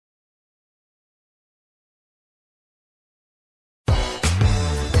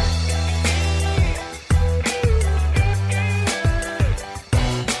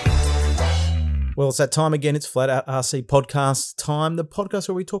Well, it's that time again. It's Flat Out RC Podcast time, the podcast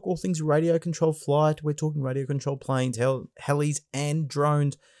where we talk all things radio control flight. We're talking radio control planes, helis, and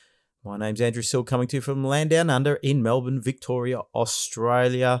drones. My name's Andrew Sill, coming to you from Land Down Under in Melbourne, Victoria,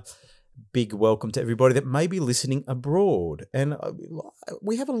 Australia. Big welcome to everybody that may be listening abroad. And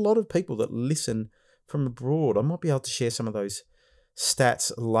we have a lot of people that listen from abroad. I might be able to share some of those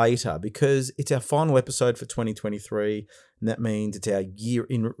stats later because it's our final episode for 2023, and that means it's our year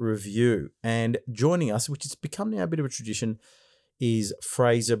in review. And joining us, which has become now a bit of a tradition, is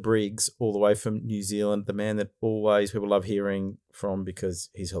Fraser Briggs, all the way from New Zealand, the man that always people love hearing from because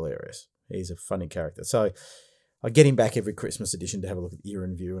he's hilarious. He's a funny character. So I get him back every Christmas edition to have a look at the year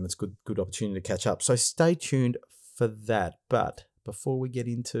in review, and it's a good opportunity to catch up. So stay tuned for that. But before we get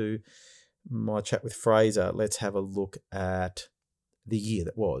into my chat with Fraser, let's have a look at the year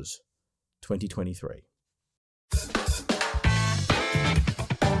that was 2023.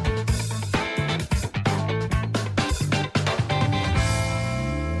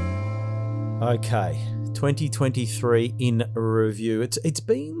 Okay, 2023 in review. It's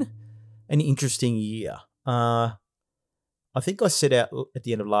been an interesting year. I think I set out at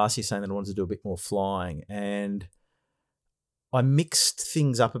the end of last year saying that I wanted to do a bit more flying, and I mixed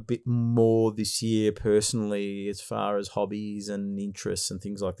things up a bit more this year personally as far as hobbies and interests and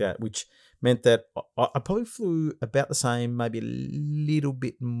things like that, which meant that I probably flew about the same, maybe a little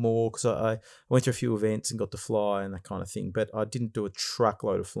bit more because I went to a few events and got to fly and that kind of thing, but I didn't do a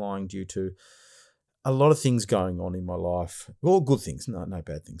truckload of flying due to a lot of things going on in my life. All good things, no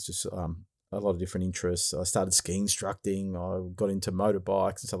bad things, just a lot of different interests. I started ski instructing, I got into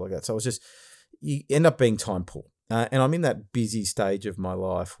motorbikes and stuff like that. So you end up being time poor. And I'm in that busy stage of my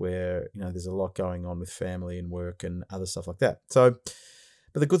life where, there's a lot going on with family and work and other stuff like that. So,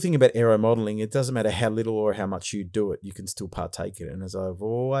 but the good thing about aeromodelling, it doesn't matter how little or how much you do it, you can still partake in it. And as I've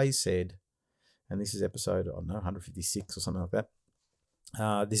always said, and this is episode, 156 or something like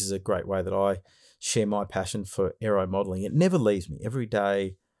that, this is a great way that I share my passion for aeromodelling. It never leaves me. Every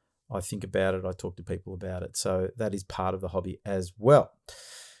day I think about it, I talk to people about it. So that is part of the hobby as well.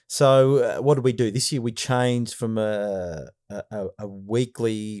 So what did we do? This year we changed from a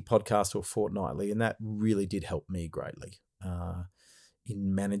weekly podcast to a fortnightly, and that really did help me greatly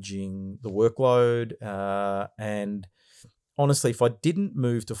in managing the workload. And honestly, if I didn't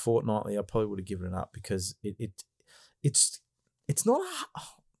move to fortnightly, I probably would have given it up because it's not,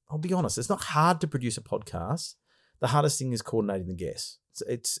 I'll be honest, it's not hard to produce a podcast. The hardest thing is coordinating the guests.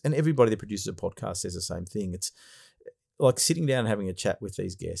 And everybody that produces a podcast says the same thing. It's like sitting down and having a chat with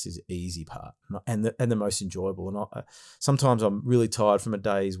these guests is the easy part and the most enjoyable. And sometimes I'm really tired from a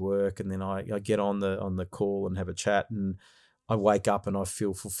day's work, and then I get on the call and have a chat, and I wake up and I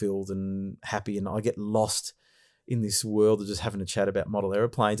feel fulfilled and happy, and I get lost in this world of just having a chat about model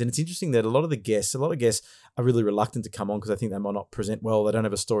aeroplanes. And it's interesting that a lot of guests are really reluctant to come on because I think they might not present well. They don't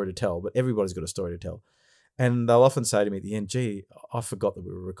have a story to tell, but everybody's got a story to tell. And they'll often say to me at the end, gee, I forgot that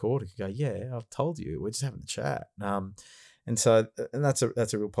we were recording. I go, yeah, I've told you. We're just having a chat. And that's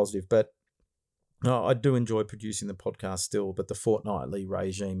a real positive. But I do enjoy producing the podcast still, but the fortnightly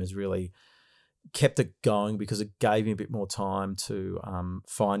regime has really kept it going because it gave me a bit more time to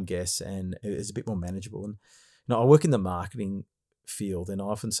find guests, and it's a bit more manageable. And I work in the marketing field, and I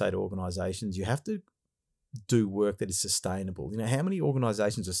often say to organizations, you have to do work that is sustainable. How many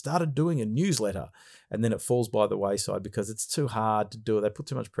organizations have started doing a newsletter and then it falls by the wayside because it's too hard to do it. They put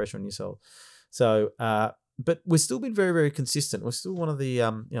too much pressure on yourself. So, but we've still been very, very consistent. We're still one of the,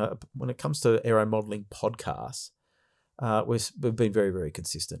 when it comes to aeromodelling podcasts, we've been very, very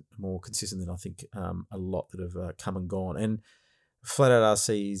consistent, more consistent than I think a lot that have come and gone. And Flat Out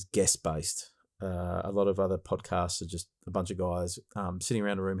RC is guest-based. A lot of other podcasts are just a bunch of guys sitting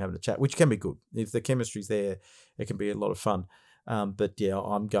around a room having a chat, which can be good. If the chemistry's there, it can be a lot of fun. But yeah,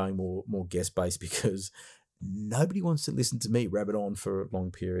 I'm going more guest-based because nobody wants to listen to me rabbit on for a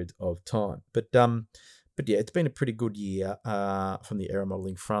long period of time. But yeah, it's been a pretty good year from the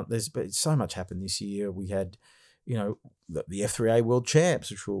aeromodelling front. There's been so much happened this year. We had, the F3A World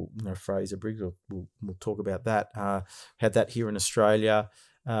Champs, which Fraser Briggs will talk about that. Had that here in Australia.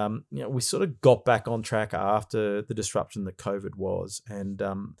 We sort of got back on track after the disruption that COVID was, and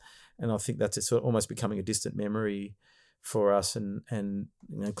I think that's sort of almost becoming a distant memory for us. And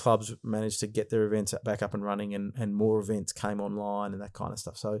clubs managed to get their events back up and running, and more events came online and that kind of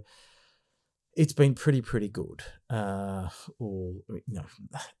stuff. So it's been pretty good.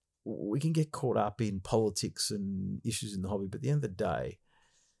 We can get caught up in politics and issues in the hobby, but at the end of the day,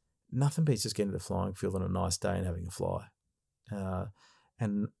 nothing beats just getting to the flying field on a nice day and having a fly.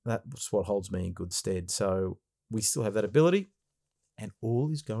 And that's what holds me in good stead. So we still have that ability, and all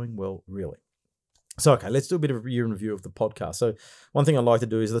is going well, really. So, okay, let's do a bit of a year in review of the podcast. So one thing I'd like to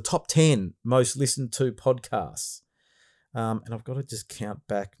do is the top 10 most listened to podcasts. And I've got to just count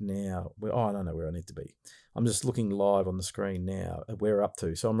back now. I don't know where I need to be. I'm just looking live on the screen now at where we're up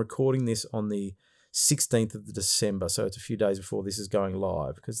to. So I'm recording this on the 16th of December. So it's a few days before this is going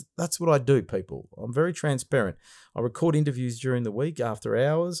live, because that's what I do, people. I'm very transparent. I record interviews during the week after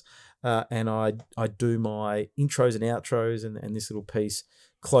hours, and I do my intros and outros and this little piece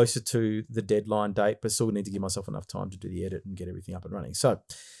closer to the deadline date, but still need to give myself enough time to do the edit and get everything up and running. So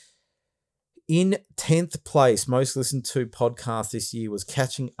in 10th place, most listened to podcast this year was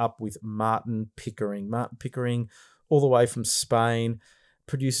Catching Up with Martin Pickering. Martin Pickering, all the way from Spain,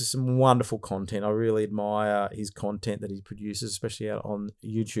 produces some wonderful content. I really admire his content that he produces, especially out on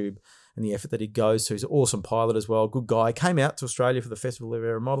YouTube, and the effort that he goes to. He's an awesome pilot as well, good guy. Came out to Australia for the Festival of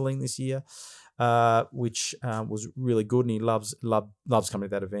Aeromodelling this year, which was really good, and he loves coming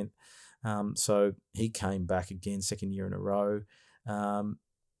to that event. So he came back again, second year in a row.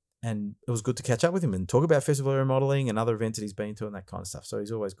 And it was good to catch up with him and talk about Festival Aeromodelling and other events that he's been to and that kind of stuff. So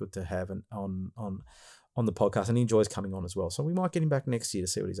he's always good to have on the podcast, and he enjoys coming on as well. So we might get him back next year to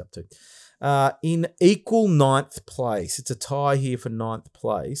see what he's up to. In equal 9th place, it's a tie here for 9th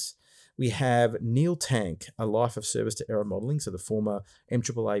place, we have Neil Tank, a life of service to aeromodelling, so the former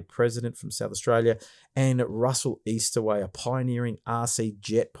MAAA president from South Australia, and Russell Easterway, a pioneering RC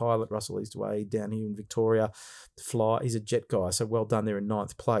jet pilot. Russell Easterway down here in Victoria, he's a jet guy, so well done there in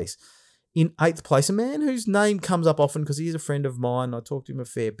 9th place. In 8th place, a man whose name comes up often because he's a friend of mine. I talk to him a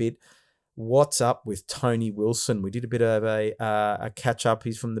fair bit. What's up with Tony Wilson? We did a bit of a catch-up.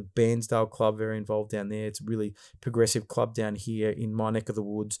 He's from the Bairnsdale Club, very involved down there. It's a really progressive club down here in my neck of the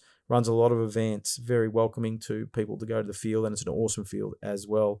woods. Runs a lot of events, very welcoming to people to go to the field, and it's an awesome field as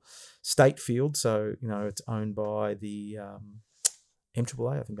well. State field, so, it's owned by the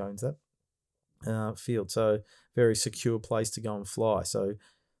MAAA, I think owns that field. So very secure place to go and fly. So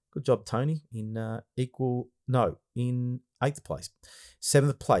good job, Tony, in 8th place.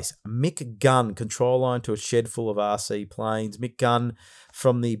 7th place, Mick Gunn, control line to a shed full of RC planes. Mick Gunn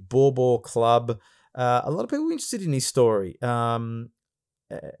from the Borbor Club. A lot of people were interested in his story. And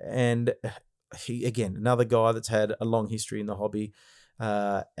he, again, another guy that's had a long history in the hobby.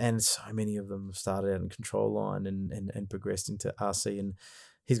 And so many of them have started out in control line and progressed into RC. And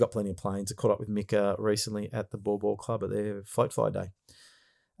he's got plenty of planes. I caught up with Mick recently at the Borbor Club at their Float Fly Day.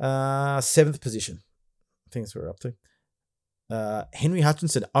 7th position. I think that's where we're up to. Henry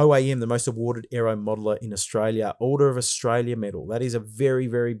Hutchinson, OAM, the most awarded aero modeller in Australia, Order of Australia medal. That is a very,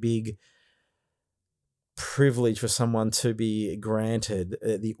 very big privilege for someone to be granted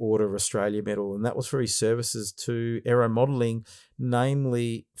the Order of Australia medal, and that was for his services to aero modeling,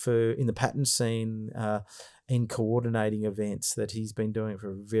 namely in the pattern scene, in coordinating events that he's been doing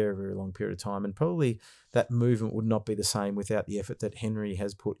for a very, very long period of time. And probably that movement would not be the same without the effort that Henry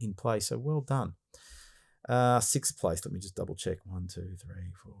has put in place. So well done. 6th place. Let me just double check. 1, 2, 3,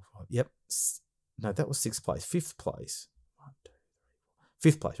 4, 5. Yep. No, that was 6th place. 5th place. 1, 2,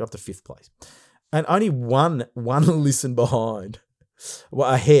 3, 4. 5th place. We're up to 5th place. And only one listen behind.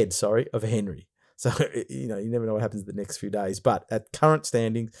 Well, ahead, of Henry. So, you never know what happens the next few days. But at current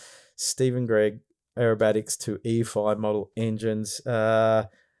standings, Stephen Gregg, aerobatics to E5 model engines.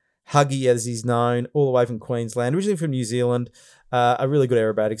 Huggy, as he's known, all the way from Queensland, originally from New Zealand. A really good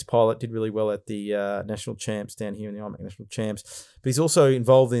aerobatics pilot, did really well at the national champs down here in the IMAC national champs. But he's also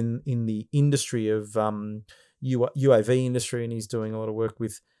involved in the industry of UAV industry, and he's doing a lot of work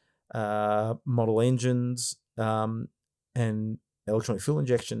with model engines and electronic fuel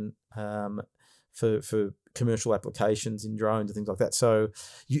injection for commercial applications in drones and things like that. So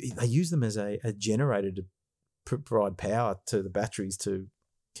they use them as a generator to provide power to the batteries to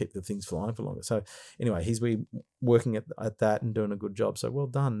keep the things flying for longer. So anyway, he's been working at that and doing a good job. So well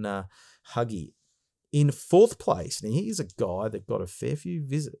done, Huggy. In 4th place, now here's a guy that got a fair few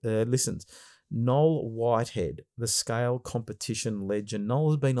listens. Noel Whitehead, the scale competition legend. Noel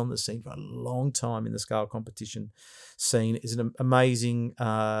has been on the scene for a long time in the scale competition scene. Is an amazing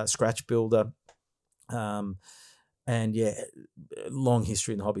scratch builder. And yeah, long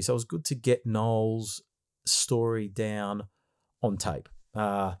history in the hobby. So it was good to get Noel's story down on tape.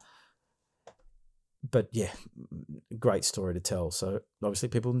 But yeah, great story to tell. So obviously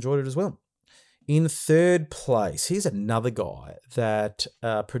people enjoyed it as well. In 3rd place, here's another guy that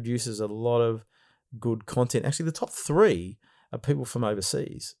produces a lot of good content. Actually, the top 3 are people from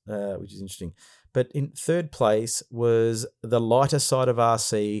overseas, which is interesting. But in 3rd place was the lighter side of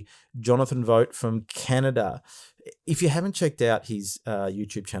RC, Jonathan Vogt from Canada. If you haven't checked out his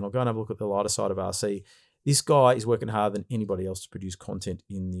YouTube channel, go and have a look at the lighter side of RC. This guy is working harder than anybody else to produce content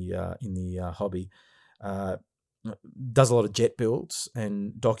in the hobby. does a lot of jet builds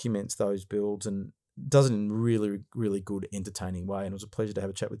and documents those builds and does it in really, really good, entertaining way. And it was a pleasure to have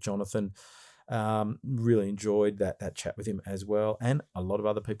a chat with Jonathan. Really enjoyed that chat with him as well. And a lot of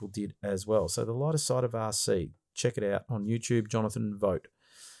other people did as well. So the lighter side of RC, check it out on YouTube, Jonathan Vogt.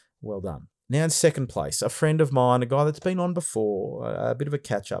 Well done. Now in second place, a friend of mine, a guy that's been on before, a bit of a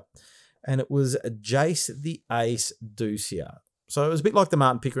catch-up, and it was Jace the Ace Ducia. So it was a bit like the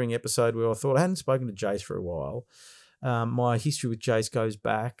Martin Pickering episode where I thought I hadn't spoken to Jace for a while. My history with Jace goes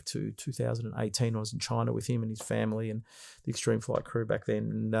back to 2018. I was in China with him and his family and the Extreme Flight crew back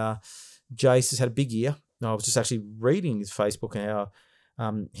then. And Jace has had a big year. I was just actually reading his Facebook and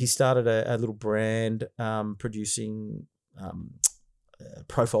how he started a little brand producing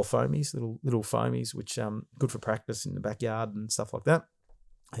profile foamies, little foamies, which good for practice in the backyard and stuff like that.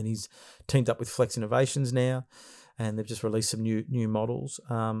 And he's teamed up with Flex Innovations now, and they've just released some new models.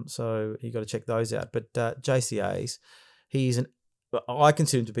 So you got to check those out. But JCA's, I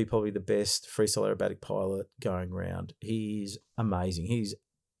consider him to be probably the best freestyle aerobatic pilot going around. He's amazing. He's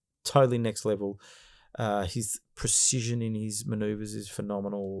totally next level. His precision in his maneuvers is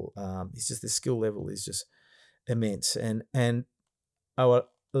phenomenal. He's just, the skill level is just immense. And a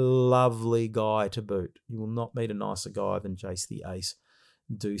lovely guy to boot. You will not meet a nicer guy than Jace the Ace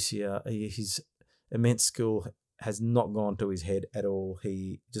Ducia. His immense skill has not gone to his head at all.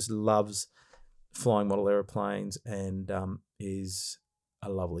 He just loves flying model aeroplanes and is a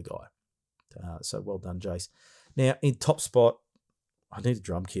lovely guy. So well done, Jace. Now, in top spot, I need a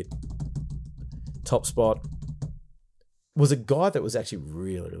drum kit. Top spot was a guy that was actually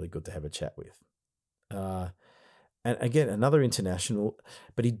really, really good to have a chat with. And again, another international,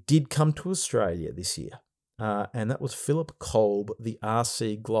 but he did come to Australia this year. And that was Philip Kolb, the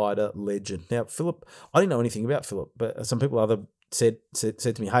RC glider legend. Now, Philip, I didn't know anything about Philip, but some people said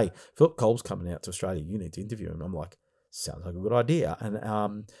to me, hey, Philip Kolb's coming out to Australia. You need to interview him. I'm like, sounds like a good idea. And,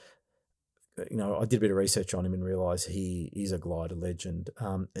 I did a bit of research on him and realised he is a glider legend.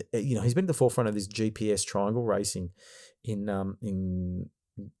 He's been at the forefront of this GPS triangle racing in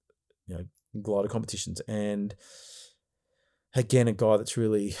glider competitions. And again, a guy that's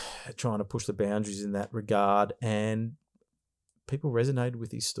really trying to push the boundaries in that regard, and people resonated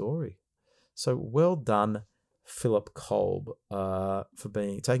with his story. So well done, Philip Kolb, for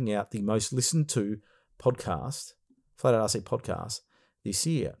taking out the most listened to podcast, Flat Out RC podcast this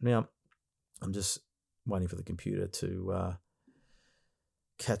year. Now, I'm just waiting for the computer to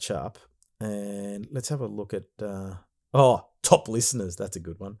catch up, and let's have a look at top listeners. That's a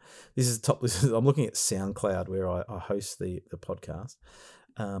good one. This is top listeners. I'm looking at SoundCloud where I host the podcast.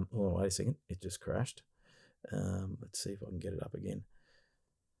 Wait a second. It just crashed. Let's see if I can get it up again.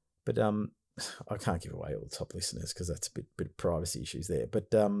 But I can't give away all the top listeners because that's a bit of privacy issues there.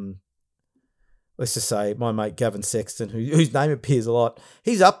 But let's just say my mate Gavin Sexton, whose name appears a lot,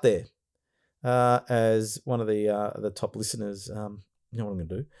 he's up there as one of the top listeners. You know what I'm going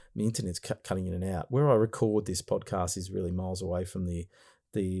to do? The internet's cutting in and out. Where I record this podcast is really miles away from the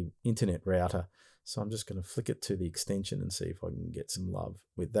internet router. So I'm just going to flick it to the extension and see if I can get some love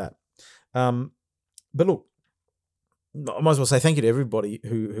with that. But look, I might as well say thank you to everybody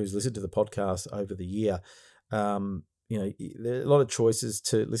who's listened to the podcast over the year. There are a lot of choices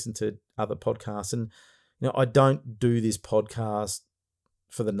to listen to other podcasts. And, I don't do this podcast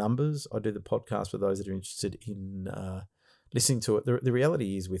for the numbers. I do the podcast for those that are interested in listening to it. The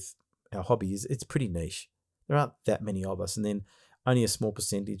reality is with our hobby is it's pretty niche. There aren't that many of us, and then only a small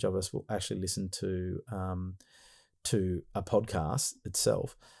percentage of us will actually listen to a podcast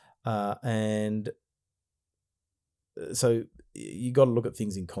itself. And so you got to look at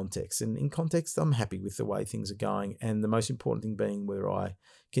things in context. And in context, I'm happy with the way things are going. And the most important thing being whether I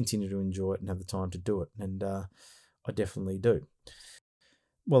continue to enjoy it and have the time to do it. And I definitely do.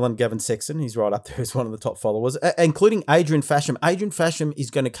 Well done, Gavin Sexton. He's right up there as one of the top followers, including Adrian Fasham. Adrian Fasham is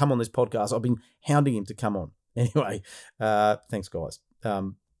going to come on this podcast. I've been hounding him to come on. Anyway, thanks, guys. I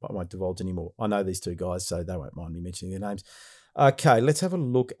won't divulge anymore. I know these two guys, so they won't mind me mentioning their names. Okay, let's have a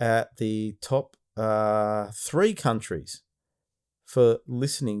look at the top 3 countries for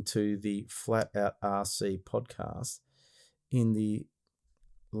listening to the Flat Out RC podcast in the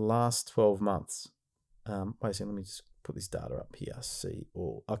last 12 months. Wait a second, let me just put this data up here. See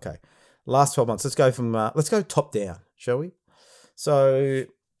all. Okay. Last 12 months. Let's go top down, shall we? So,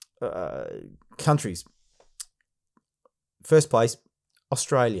 countries. First place,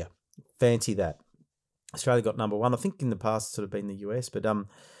 Australia. Fancy that. Australia got number 1. I think in the past it's sort of been the US, but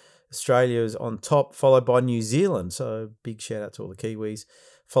Australia is on top, followed by New Zealand. So big shout out to all the Kiwis.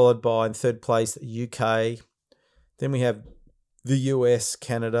 Followed by, in third place, UK. Then we have the US,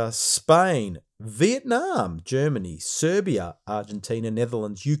 Canada, Spain, Vietnam, Germany, Serbia, Argentina,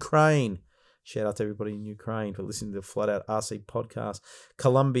 Netherlands, Ukraine. Shout out to everybody in Ukraine for listening to the Flat Out RC podcast.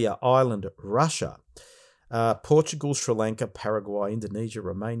 Colombia, Ireland, Russia, Portugal, Sri Lanka, Paraguay, Indonesia,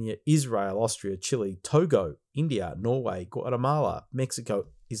 Romania, Israel, Austria, Chile, Togo, India, Norway, Guatemala, Mexico,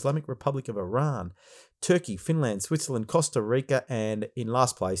 Islamic Republic of Iran, Turkey, Finland, Switzerland, Costa Rica, and in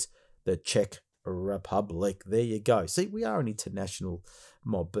last place, the Czech Republic. There you go. See, we are an international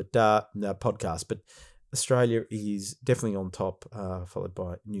mob, but podcast, but Australia is definitely on top, followed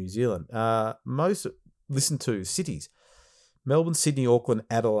by New Zealand. Most listened to cities: Melbourne, Sydney, Auckland,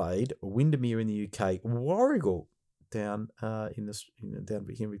 Adelaide, Windermere in the UK, Warragul down down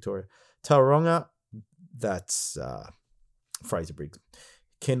here in Victoria, Tauranga, that's Fraser Briggs,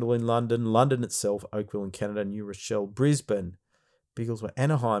 Kendall in London, London itself, Oakville in Canada, New Rochelle, Brisbane, Biggleswade,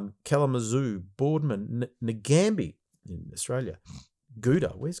 Anaheim, Kalamazoo, Boardman, Ngambie in Australia,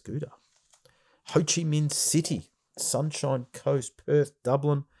 Gouda, where's Gouda? Ho Chi Minh City, Sunshine Coast, Perth,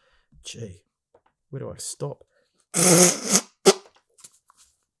 Dublin. Gee, where do I stop?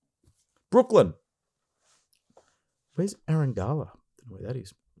 Brooklyn. Where's Arengala? Don't know where that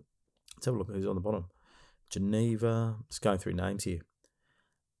is. Let's have a look who's on the bottom. Geneva. Just going through names here.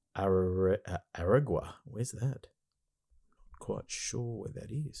 Aragua. Where's that? Not quite sure where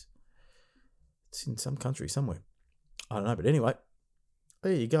that is. It's in some country somewhere. I don't know, but anyway,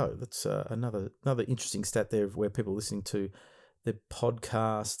 there you go. That's another interesting stat there of where people are listening to the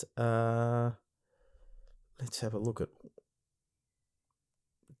podcast. Let's have a look at,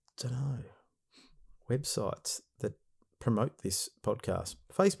 don't know, websites that promote this podcast.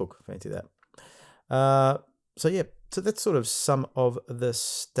 Facebook, fancy that. So that's sort of some of the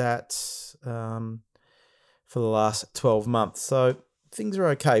stats for the last 12 months. So things are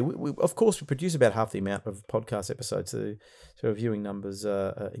okay. We of course, we produce about half the amount of podcast episodes. So viewing numbers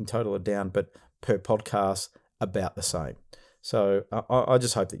in total are down, but per podcast, about the same. So I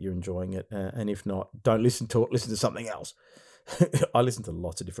just hope that you're enjoying it. And if not, don't listen to it. Listen to something else. I listen to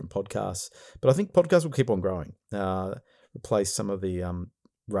lots of different podcasts, but I think podcasts will keep on growing, replace some of the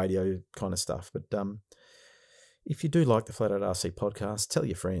radio kind of stuff. But if you do like the Flat Out RC podcast, tell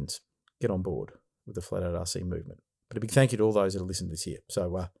your friends. Get on board with the Flat Out RC movement. But a big thank you to all those that have listened this year.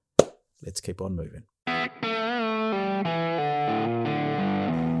 So let's keep on moving.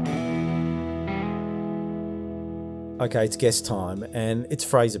 Okay, it's guest time, and it's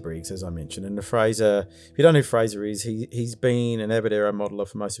Fraser Briggs, as I mentioned. And Fraser, if you don't know who Fraser is, he's been an avid aero modeler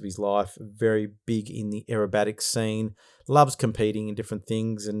for most of his life, very big in the aerobatics scene, loves competing in different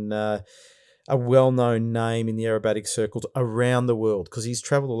things, and a well-known name in the aerobatic circles around the world, because he's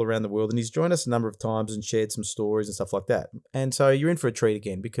travelled all around the world, and he's joined us a number of times and shared some stories and stuff like that. And so you're in for a treat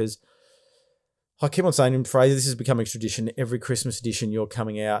again, because I keep on saying to him, Fraser, this is becoming a tradition. Every Christmas edition, you're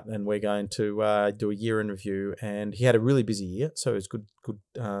coming out, and we're going to do a year in review. And he had a really busy year, so it was good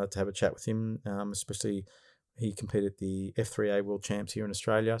to have a chat with him, especially he competed at the F3A World Champs here in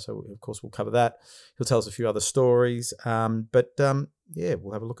Australia. So, of course, we'll cover that. He'll tell us a few other stories. But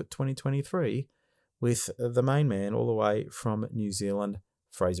we'll have a look at 2023 with the main man all the way from New Zealand,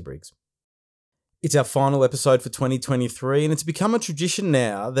 Fraser Briggs. It's our final episode for 2023, and it's become a tradition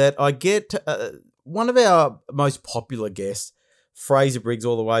now that I get one of our most popular guests, Fraser Briggs,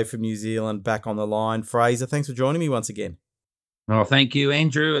 all the way from New Zealand, back on the line. Fraser, thanks for joining me once again. Well, thank you,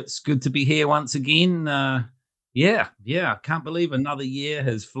 Andrew. It's good to be here once again. I can't believe another year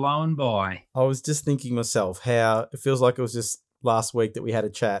has flown by. I was just thinking myself how it feels like it was just last week that we had a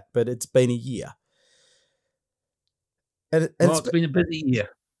chat, but it's been a year. It's been a busy year.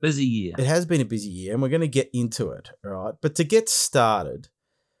 Busy year. It has been a busy year, and we're going to get into it, right? But to get started,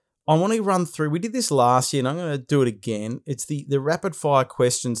 I want to run through, we did this last year, and I'm going to do it again. It's the rapid fire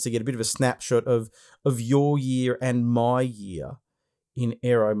questions to get a bit of a snapshot of your year and my year in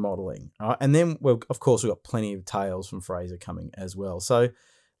aero modeling. Right? And then, of course, we've got plenty of tales from Fraser coming as well. So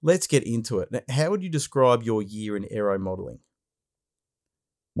let's get into it. Now, how would you describe your year in aero modeling?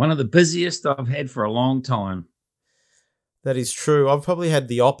 One of the busiest I've had for a long time. That is true. I've probably had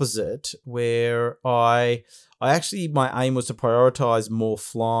the opposite, where I actually, my aim was to prioritize more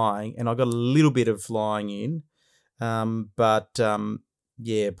flying, and I got a little bit of flying in, but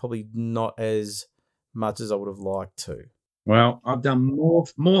probably not as much as I would have liked to. Well, I've done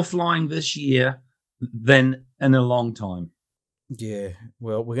more flying this year than in a long time. Yeah,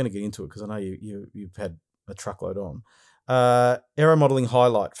 well, we're going to get into it because I know you've had a truckload on. Aero modeling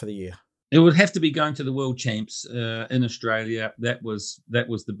highlight for the year. It would have to be going to the World Champs in Australia. That was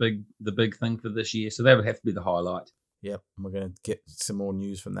the big thing for this year. So that would have to be the highlight. Yep, and we're going to get some more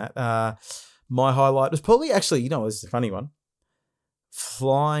news from that. My highlight was probably actually, it was a funny one.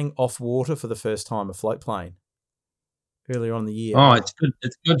 flying off water for the first time, a float plane, earlier on in the year. Oh, it's good.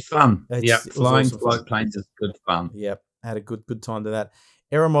 It's good fun. Yeah, It was flying awesome float fun. planes is good fun. Yep, had a good time to that.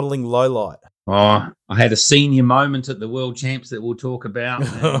 Aeromodelling low light. Oh, I had a senior moment at the World Champs that we'll talk about,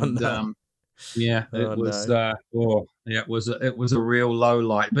 Oh, and no. yeah, Oh, it was. no. Yeah, it was a real low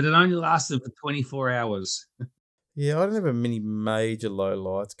light, but it only lasted for 24 hours. Yeah, I don't have many major low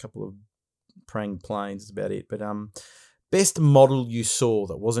lights, a couple of praying planes is about it. But best model you saw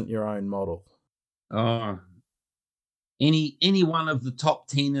that wasn't your own model? Oh, any one of the top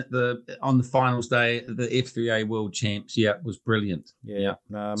 10 on the finals day at the F3A World Champs, yeah, was brilliant. Yeah,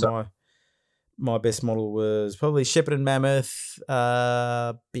 Yeah. So my best model was probably Shepherd and Mammoth.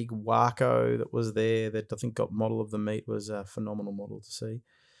 Big Waco that was there that I think got model of the meet was a phenomenal model to see.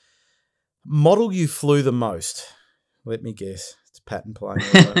 Model you flew the most? Let me guess. It's Patton playing.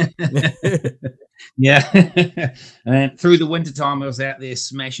 yeah. And through the wintertime, I was out there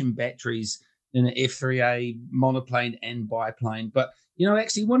smashing batteries in an F3A monoplane and biplane. But,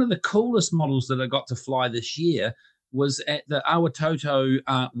 actually, one of the coolest models that I got to fly this year was at the Awatoto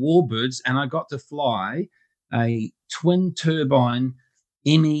Warbirds, and I got to fly a twin turbine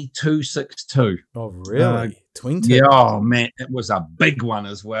ME262. Oh, really? Twin Yeah, turbine? oh man, it was a big one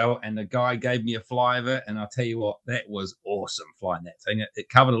as well. And the guy gave me a fly of it, and I'll tell you what, that was awesome flying that thing. It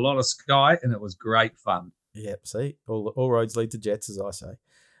covered a lot of sky, and it was great fun. Yep. See, all roads lead to jets, as I say.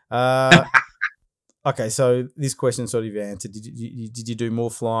 Okay, so this question sort of answered. Did you do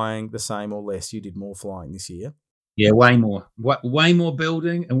more flying, the same or less? You did more flying this year. Yeah, way more. Way more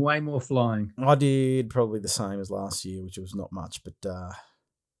building and way more flying. I did probably the same as last year, which was not much, but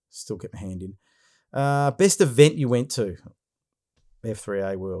still get my hand in. Best event you went to?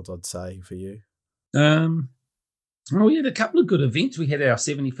 F3A World, I'd say, for you. We had a couple of good events. We had our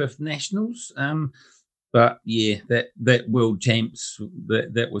 75th Nationals. But yeah, that World Champs,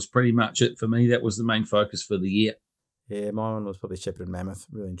 that was pretty much it for me. That was the main focus for the year. Yeah, my one was probably Shepherd and Mammoth.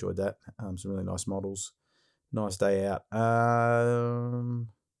 Really enjoyed that. Some really nice models. Nice day out. How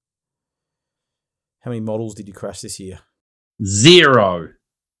many models did you crash this year? 0.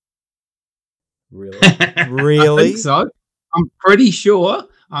 Really? Really? I think so. I'm pretty sure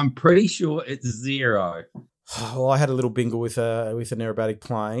it's 0. Well, I had a little bingo with an aerobatic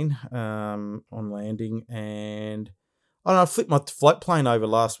plane on landing, and I don't know. I flipped my float plane over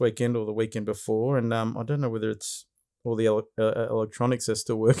last weekend or the weekend before, and I don't know whether it's all the electronics are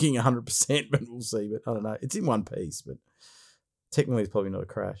still working 100%, but we'll see. But I don't know. It's in one piece, but technically it's probably not a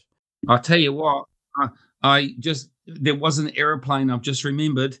crash. I'll tell you what. There was an aeroplane I've just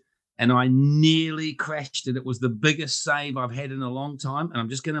remembered, and I nearly crashed it. It was the biggest save I've had in a long time, and I'm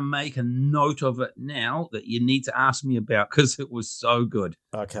just going to make a note of it now that you need to ask me about because it was so good.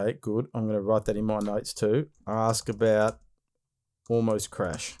 Okay, good. I'm going to write that in my notes too. Ask about almost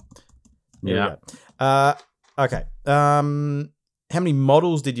crash. Yeah. Okay. How many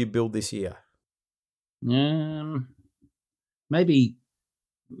models did you build this year? Maybe,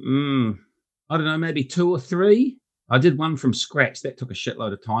 I don't know, maybe 2 or 3. I did one from scratch. That took a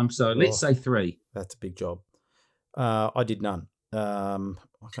shitload of time. So let's say 3. That's a big job. I did none. I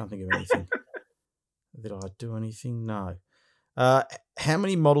can't think of anything. Did I do anything? No. How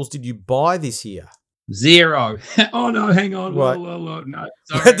many models did you buy this year? 0. Oh no! Hang on. Whoa, no.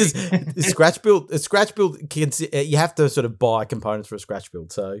 Sorry. Scratch build. A scratch build. You have to sort of buy components for a scratch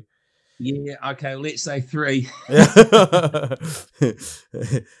build. So. Yeah. Okay. Let's say 3.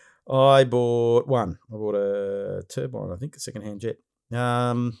 I bought one. I bought a turbine. I think a secondhand jet,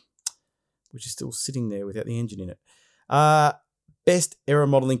 which is still sitting there without the engine in it. Best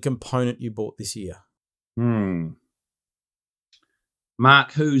aeromodelling component you bought this year?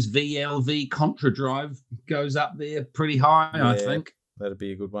 Mark Who's VLV Contra Drive goes up there pretty high, yeah, I think. That'd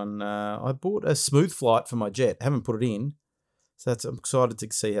be a good one. I bought a smooth flight for my jet. Haven't put it in. So I'm excited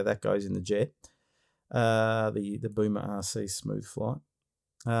to see how that goes in the jet. The Boomer RC smooth flight.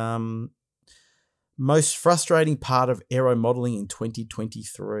 Most frustrating part of aeromodelling in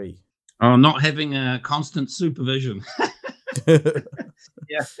 2023? Oh, not having a constant supervision.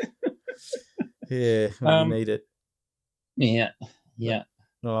 Yeah. Yeah, you need it. Yeah.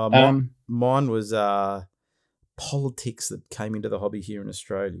 Mine was politics that came into the hobby here in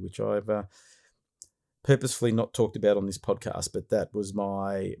Australia, which I've purposefully not talked about on this podcast, but that was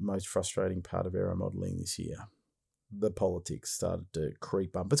my most frustrating part of aeromodelling this year. The politics started to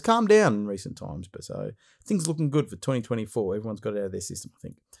creep up. It's calmed down in recent times, but so things looking good for 2024. Everyone's got it out of their system, I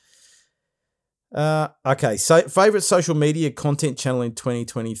think. Okay, so favourite social media content channel in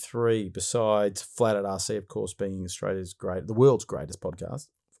 2023 besides Flat Out RC, of course, being Australia's the world's greatest podcast,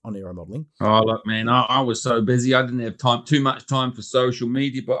 on aeromodelling? Oh, look, man, I was so busy. I didn't have too much time for social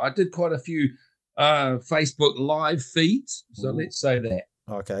media, but I did quite a few Facebook live feeds. So Ooh. let's say that.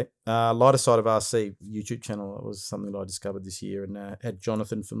 Okay. Lighter Side of RC YouTube channel. That was something that I discovered this year, and had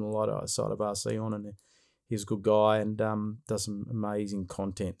Jonathan from the Lighter Side of RC on, and he's a good guy and does some amazing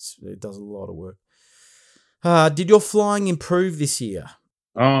content. It does a lot of work. Did your flying improve this year?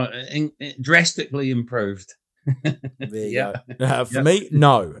 Oh, drastically improved. There you Yeah. go. For me,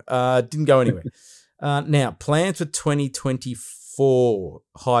 no. Didn't go anywhere. Now, plans for 2024,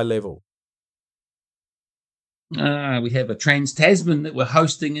 high level. We have a Trans-Tasman that we're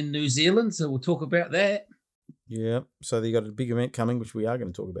hosting in New Zealand, so we'll talk about that. Yeah, so you got a big event coming, which we are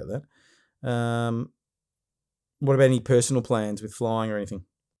going to talk about that. What about any personal plans with flying or anything?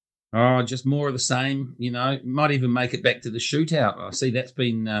 Oh, just more of the same. Might even make it back to the shootout. I see that's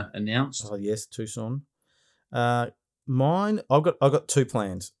been announced. Oh yes, Tucson. Mine, I've got two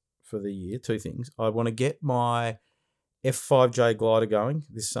plans for the year. Two things. I want to get my F5J glider going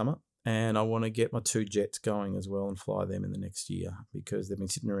this summer, and I want to get my two jets going as well and fly them in the next year because they've been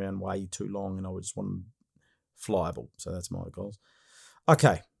sitting around way too long, and I just want them flyable. So that's my goals.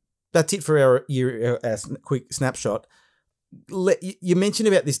 Okay, that's it for our quick snapshot. You mentioned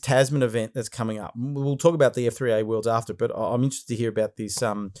about this Tasman event that's coming up. We'll talk about the F3A Worlds after, but I'm interested to hear about this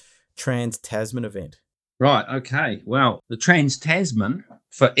Trans-Tasman event. Right. Okay. Well, the Trans-Tasman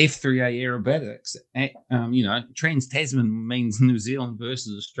for F3A aerobatics, Trans-Tasman means New Zealand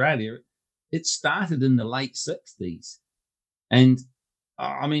versus Australia. It started in the late 60s. And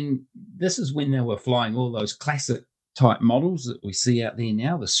I mean, this is when they were flying all those classic type models that we see out there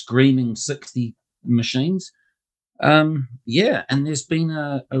now, the screaming 60 machines. And there's been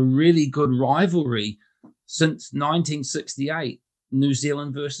a really good rivalry since 1968, New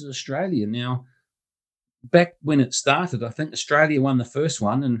Zealand versus Australia. Now, back when it started, I think Australia won the first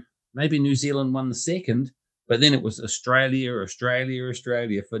one and maybe New Zealand won the second, but then it was Australia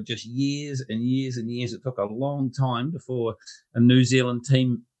for just years and years and years. It took a long time before a New Zealand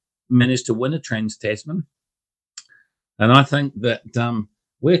team managed to win a Trans-Tasman. And I think that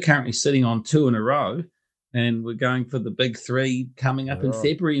we're currently sitting on two in a row, and we're going for the big three coming up in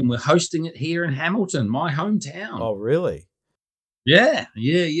February, and we're hosting it here in Hamilton, my hometown. Oh, really? Yeah. Do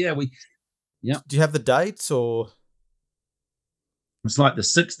you have the dates or? It's like the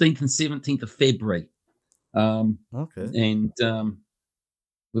 16th and 17th of February. Okay. And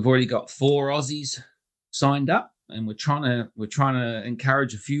we've already got 4 Aussies signed up, and we're trying to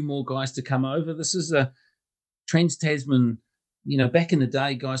encourage a few more guys to come over. This is a Trans-Tasman. Back in the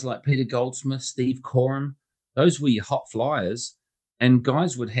day, guys like Peter Goldsmith, Steve Coram, those were your hot flyers, and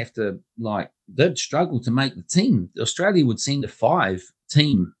guys would have to they'd struggle to make the team. Australia would send a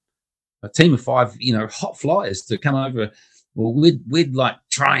team of 5, hot flyers to come over. Well, we'd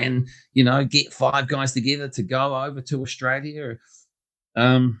try and get 5 guys together to go over to Australia.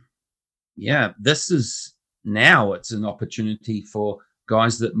 This is now it's an opportunity for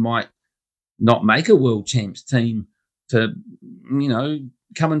guys that might not make a World Champs team to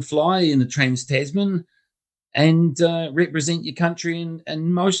come and fly in the Trans-Tasman and represent your country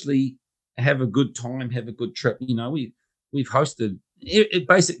and mostly have a good time, have a good trip. We've hosted it.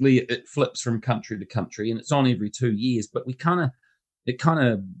 Basically, it flips from country to country, and it's on every 2 years. But it kind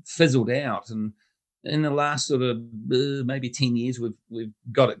of fizzled out, and in the last sort of maybe 10 years, we've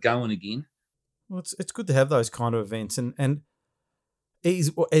got it going again. Well, it's good to have those kind of events, and is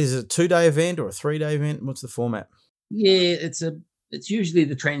it a 2-day event or a 3-day event? What's the format? Yeah, it's usually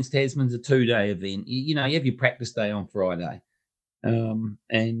the Trans-Tasman's a 2-day event. You have your practice day on Friday.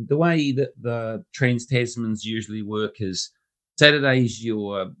 And the way that the Trans-Tasmans usually work is Saturday's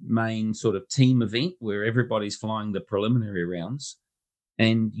your main sort of team event where everybody's flying the preliminary rounds.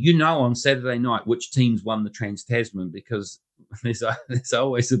 And on Saturday night which teams won the Trans-Tasman because there's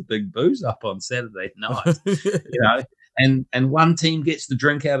always a big booze up on Saturday night, and one team gets the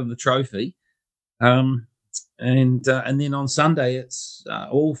drink out of the trophy. And then on Sunday, it's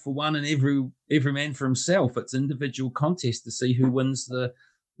all for one and every man for himself. It's individual contest to see who wins the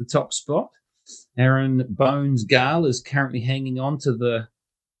top spot. Aaron Bones Gale is currently hanging on to the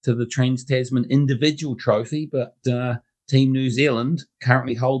Trans-Tasman individual trophy, but Team New Zealand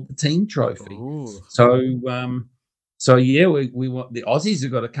currently hold the team trophy. Ooh. We want the Aussies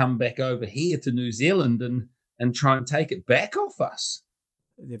have got to come back over here to New Zealand and try and take it back off us.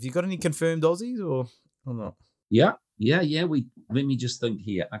 Have you got any confirmed Aussies or not? Yeah. Let me just think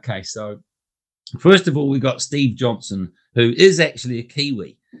here. Okay, so first of all, we got Steve Johnson, who is actually a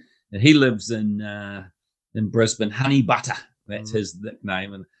Kiwi. He lives in Brisbane. Honey Butter, that's his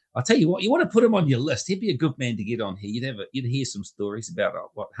nickname. And I'll tell you what, you want to put him on your list. He'd be a good man to get on here. You'd hear some stories about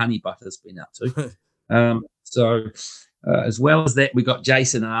what Honey Butter's been up to. As well as that, we got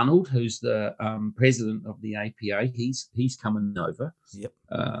Jason Arnold, who's the president of the APA. He's coming over. Yep.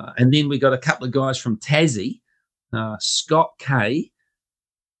 And then we got a couple of guys from Tassie, Scott Kay,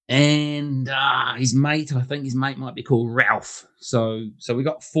 and his mate. I think his mate might be called Ralph. So we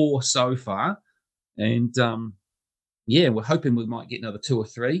got 4 so far, and we're hoping we might get another 2 or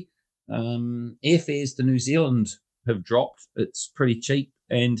 3. Airfares to New Zealand have dropped. It's pretty cheap,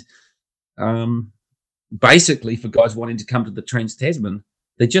 and basically for guys wanting to come to the Trans-Tasman,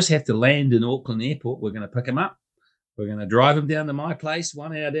 they just have to land in Auckland Airport. We're going to pick them up. We're going to drive them down to my place,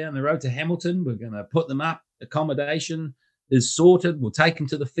 1 hour down the road to Hamilton. We're going to put them up. Accommodation is sorted. We'll take them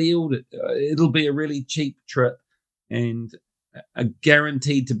to the field. It'll be a really cheap trip and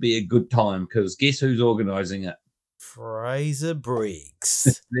guaranteed to be a good time, because guess who's organising it? Fraser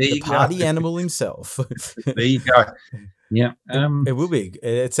Briggs, the party animal himself. There you go. Yeah, it will be.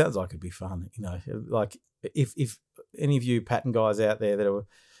 It sounds like it'd be fun. Like if any of you pattern guys out there that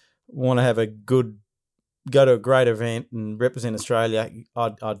want to have go to a great event and represent Australia,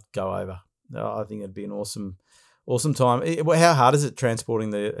 I'd go over. I think it'd be an awesome time. How hard is it transporting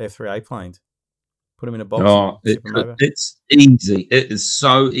the F3A planes? Put them in a box. It's easy. It is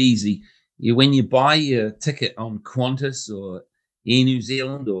so easy. When you buy your ticket on Qantas or Air New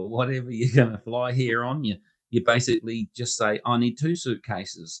Zealand or whatever you're going to fly here on, you basically just say, I need 2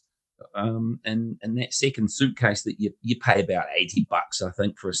 suitcases. And that second suitcase that you pay about $80, I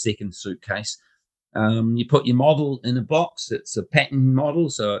think, for a second suitcase. You put your model in a box. It's a pattern model,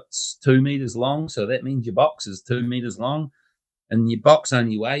 so it's 2 meters long. So that means your box is 2 meters long, and your box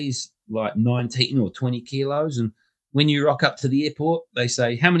only weighs like 19 or 20 kilos. And when you rock up to the airport, they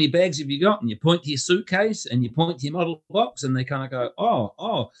say, how many bags have you got? And you point to your suitcase and you point to your model box, and they kind of go,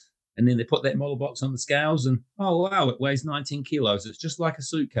 oh. And then they put that model box on the scales and, oh, wow, it weighs 19 kilos. It's just like a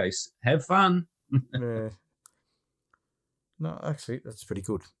suitcase. Have fun. Yeah. No, actually, that's pretty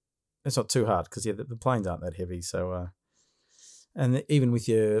good. It's not too hard because, the planes aren't that heavy. So, and even with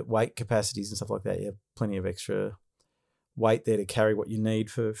your weight capacities and stuff like that, you have plenty of extra weight there to carry what you need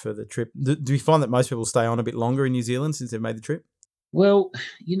for the trip. Do you find that most people stay on a bit longer in New Zealand since they've made the trip? Well,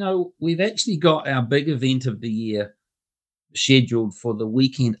 we've actually got our big event of the year scheduled for the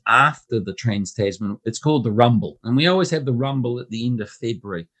weekend after the Trans-Tasman. It's called the Rumble, and we always have the Rumble at the end of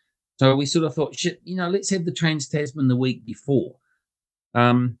February. So we sort of thought, let's have the Trans-Tasman the week before,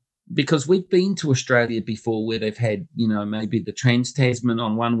 because we've been to Australia before where they've had, maybe the Trans-Tasman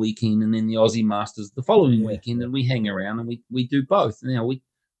on one weekend and then the Aussie Masters the following weekend, and we hang around and we do both. Now we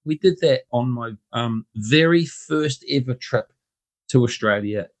did that on my very first ever trip to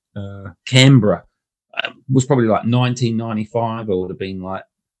Australia, Canberra. Was probably like 1995. I would have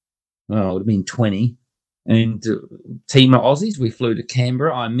been 20. And team of Aussies, we flew to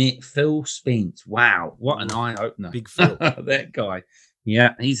Canberra. I met Phil Spence. Wow, what an eye-opener. Big Phil. That guy.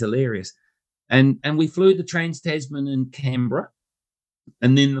 Yeah, he's hilarious. And we flew the Trans-Tasman in Canberra.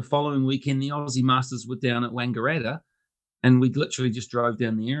 And then the following weekend, the Aussie Masters were down at Wangaratta. And we literally just drove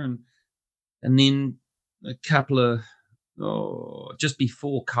down there. And then a couple of, just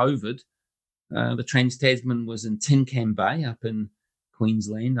before COVID, the Trans-Tasman was in Tin Can Bay up in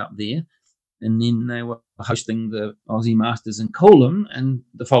Queensland up there. And then they were hosting the Aussie Masters in Coolum and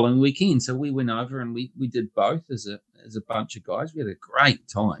the following weekend. So we went over and we did both as a bunch of guys. We had a great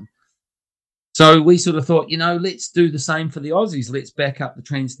time. So we sort of thought, let's do the same for the Aussies. Let's back up the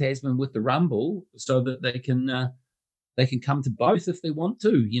Trans-Tasman with the Rumble so that they can come to both if they want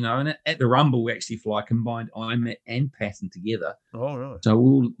to, and at the Rumble, we actually fly combined IMAC and pattern together. Oh, really? So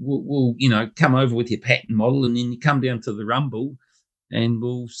we'll come over with your pattern model, and then you come down to the Rumble and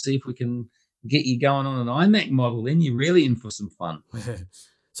we'll see if we can get you going on an IMAC model. Then you're really in for some fun.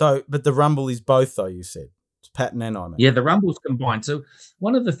 So, but the Rumble is both, though, you said? It's pattern and IMAC. Yeah, the Rumble's combined. So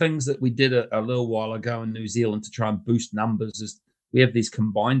one of the things that we did a little while ago in New Zealand to try and boost numbers is we have these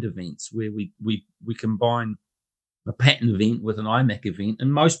combined events where we combine a pattern event with an IMAC event,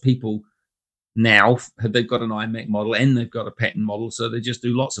 and most people now they've got an IMAC model and they've got a pattern model, so they just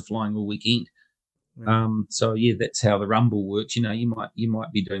do lots of flying all weekend. So that's how the Rumble works. You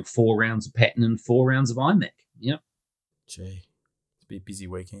might be doing 4 rounds of pattern and 4 rounds of IMAC. Yeah. Gee, it's be a busy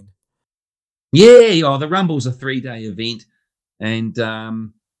weekend. Yeah, the Rumble's a 3-day event, and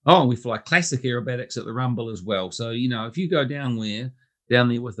we fly classic aerobatics at the Rumble as well. So if you go down there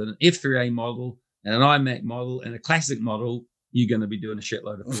with an F3A model and an IMAC model and a classic model, you're going to be doing a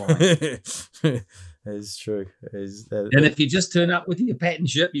shitload of flying. It's true. And if you just turn up with your pattern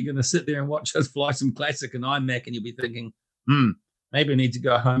ship, you're going to sit there and watch us fly some classic and IMAC, and you'll be thinking, Maybe I need to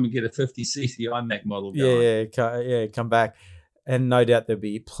go home and get a 50cc iMac model going. Come back. And no doubt there'll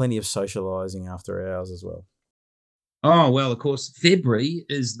be plenty of socialising after hours as well. Oh, well, of course, February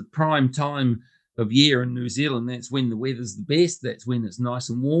is the prime time of year in New Zealand. That's when the weather's the best. That's when it's nice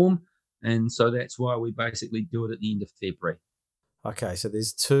and warm. And so that's why we basically do it at the end of February. Okay, so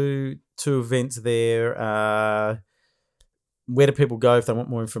there's two events there. Where do people go if they want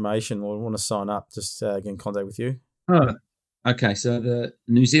more information or want to sign up? Just get in contact with you. Oh, okay. So the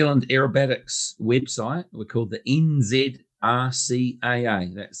New Zealand Aerobatics website, we're called the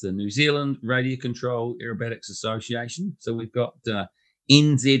NZRCAA. That's the New Zealand Radio Control Aerobatics Association. So we've got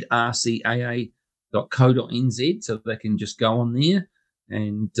nzrcaa.co.nz, so they can just go on there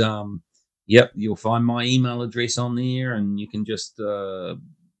and you'll find my email address on there, and you can just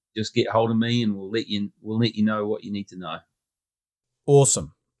get hold of me, and we'll let you know what you need to know.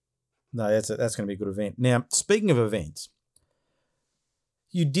 Awesome. No, that's going to be a good event. Now, speaking of events,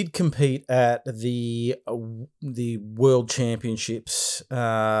 you did compete at the World Championships,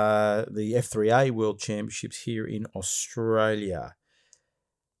 the F3A World Championships here in Australia.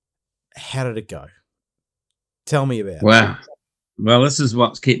 How did it go? Tell me about it. Well, this is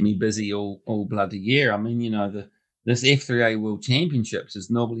what's kept me busy all bloody year. I mean, this F3A World Championships is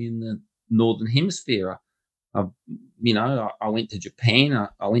normally in the Northern Hemisphere. I went to Japan,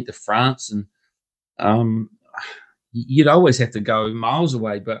 I went to France, and you'd always have to go miles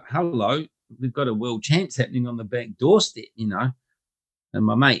away. But hello, we've got a World Champs happening on the back doorstep, And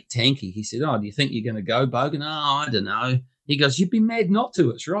my mate Tanky, he said, "Oh, do you think you're going to go, Bogan?" "Oh, I don't know." He goes, "You'd be mad not to.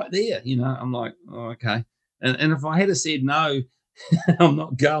 It's right there." I'm like, "Oh, okay." And if I had said no, I'm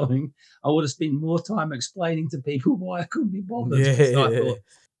not going, I would have spent more time explaining to people why I couldn't be bothered. Yeah. So I thought,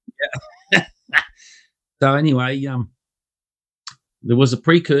 yeah. So anyway, there was a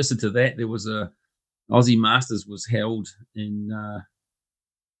precursor to that. There was a Aussie Masters was held in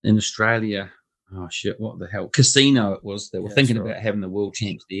Australia. Oh shit! What the hell? Casino it was. They were thinking about having the World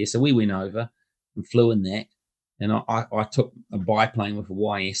Champs there, so we went over and flew in that. And I took a biplane with a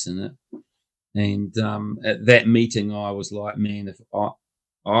YS in it. And at that meeting, I was like, man, if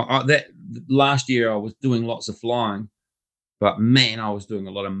that last year I was doing lots of flying, but man, I was doing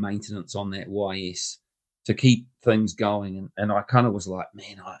a lot of maintenance on that YS to keep things going. And I kind of was like,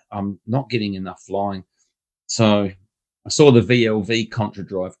 man, I'm not getting enough flying. So I saw the VLV contra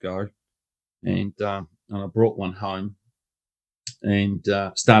drive go, and I brought one home and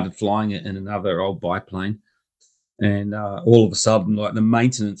started flying it in another old biplane. And all of a sudden, like, the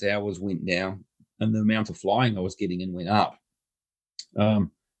maintenance hours went down and the amount of flying I was getting in went up.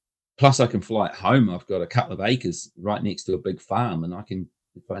 Plus, I can fly at home. I've got a couple of acres right next to a big farm, and I can,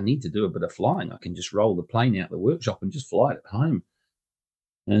 if I need to do a bit of flying, I can just roll the plane out the workshop and just fly it at home.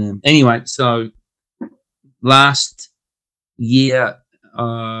 Anyway, so last year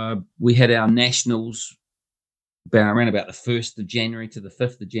we had our nationals around about the 1st of January to the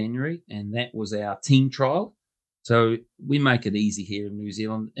 5th of January, and that was our team trial. So we make it easy here in New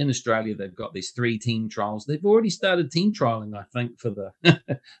Zealand. In Australia, they've got these 3 team trials. They've already started team trialing, I think, for the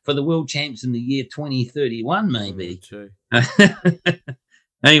for the World Champs in the year 2031, maybe.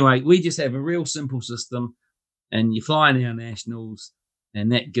 Anyway, we just have a real simple system, and you fly in our nationals,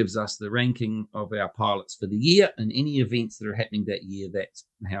 and that gives us the ranking of our pilots for the year, and any events that are happening that year, that's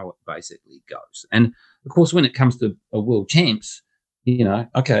how it basically goes. And of course, when it comes to a World Champs,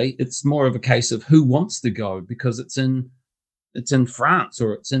 okay, it's more of a case of who wants to go, because it's in France,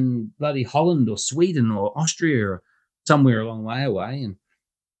 or it's in bloody Holland or Sweden or Austria or somewhere a long way away. And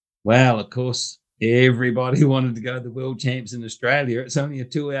well, of course, everybody wanted to go to the World Champs in Australia. It's only a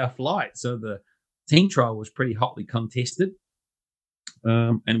 2-hour flight, so the team trial was pretty hotly contested.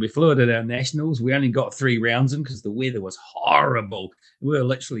 And we flew it at our nationals. We only got 3 rounds in because the weather was horrible. We were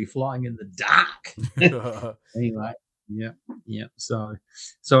literally flying in the dark. Anyway. Yeah. So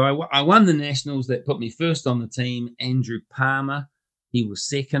I won the nationals. That put me first on the team. Andrew Palmer, he was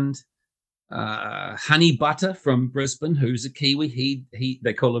second. Honey Butter from Brisbane, who's a Kiwi, he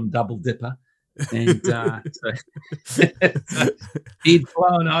they call him Double Dipper, and so he'd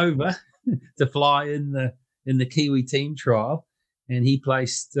flown over to fly in the Kiwi team trial, and he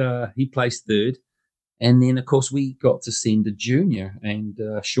placed third. And then of course we got to send a junior, and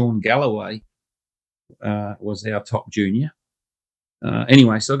Sean Galloway was our top junior.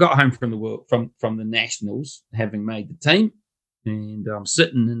 Anyway, so I got home from the nationals, having made the team, and I'm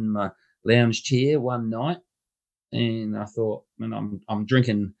sitting in my lounge chair one night, and I thought, and I'm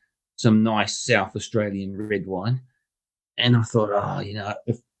drinking some nice South Australian red wine, and I thought,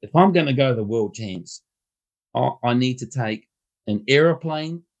 if I'm going to go to the World Champs, I need to take an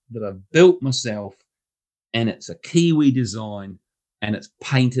aeroplane that I've built myself, and it's a Kiwi design, and it's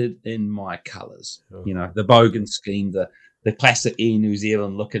painted in my colours. Oh. You know, the bogan scheme, the classic Air New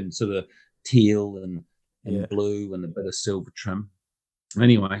Zealand looking sort of teal and blue and a bit of silver trim.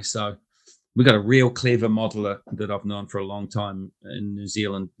 Anyway, so we got a real clever modeler that I've known for a long time in New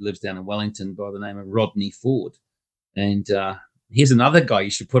Zealand, lives down in Wellington, by the name of Rodney Ford. And here's another guy you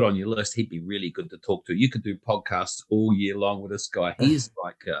should put on your list. He'd be really good to talk to. You could do podcasts all year long with this guy. He's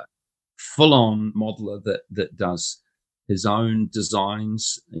like a full-on modeler that does his own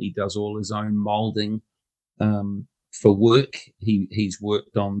designs. He does all his own molding. For work, he's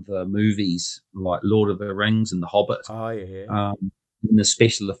worked on the movies like Lord of the Rings and The Hobbit. Oh, yeah. In the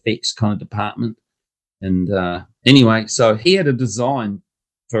special effects kind of department. And anyway, so he had a design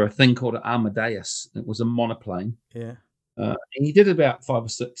for a thing called an Amadeus. It was a monoplane. Yeah. And he did it about 5 or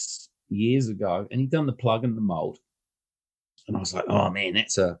 6 years ago, and he'd done the plug and the mold. And I was like, oh man,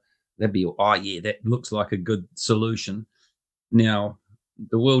 that looks like a good solution. Now,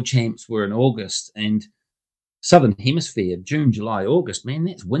 the World Champs were in August, and Southern Hemisphere, June, July, August, man,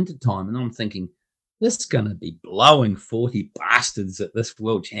 that's winter time. And I'm thinking, this is going to be blowing 40 bastards at this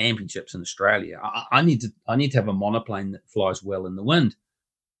World Championships in Australia. I need to have a monoplane that flies well in the wind.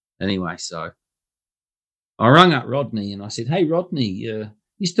 Anyway, so I rang up Rodney and I said, hey, Rodney, you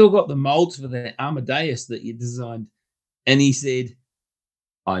still got the molds for that Amadeus that you designed? And he said,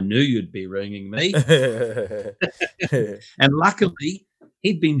 I knew you'd be ringing me. And luckily,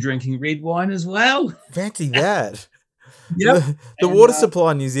 he'd been drinking red wine as well. Fancy that. Yep. The water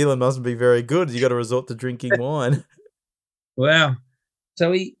supply in New Zealand mustn't be very good. You got to resort to drinking wine. Wow.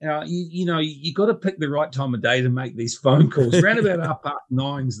 So you got to pick the right time of day to make these phone calls. Around about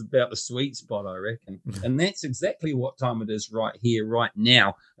 9:30 is about the sweet spot, I reckon. And that's exactly what time it is right here, right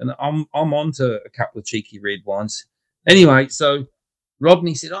now. And I'm on to a couple of cheeky red wines. Anyway, so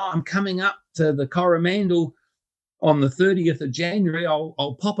Rodney said, I'm coming up to the Coromandel on the 30th of January.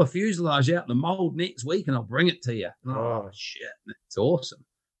 I'll pop a fuselage out in the mold next week and I'll bring it to you. Oh, shit. That's awesome.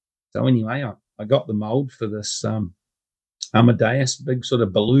 So anyway, I got the mold for this Amadeus, big sort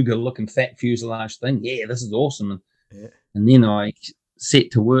of beluga looking fat fuselage thing. Yeah, this is awesome. And then I set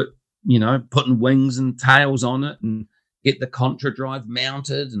to work, putting wings and tails on it and get the contra drive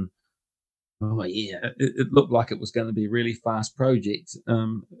mounted. And oh yeah, it looked like it was going to be a really fast project.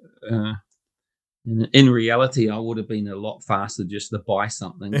 In reality, I would have been a lot faster just to buy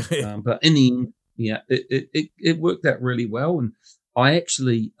something. But in the end, it worked out really well. And I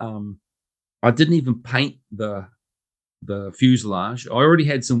actually, I didn't even paint the fuselage. I already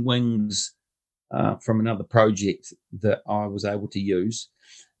had some wings from another project that I was able to use.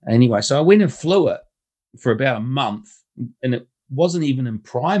 Anyway, so I went and flew it for about a month, and it wasn't even in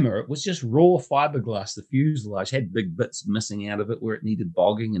primer. It was just raw fiberglass. The fuselage had big bits missing out of it where it needed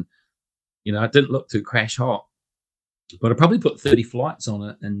bogging, and it didn't look too crash hot. But I probably put 30 flights on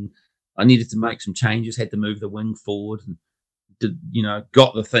it, and I needed to make some changes. Had to move the wing forward, and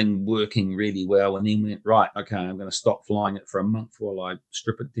got the thing working really well, and then went, right, okay, I'm going to stop flying it for a month while I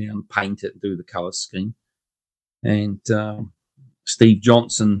strip it down, paint it, and do the color scheme. And Steve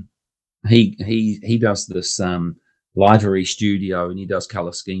Johnson, he does this livery studio, and he does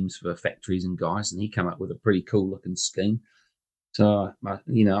color schemes for factories and guys, and he came up with a pretty cool looking scheme. So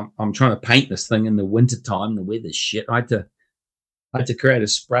I'm trying to paint this thing in the winter time. The weather's shit. I had to create a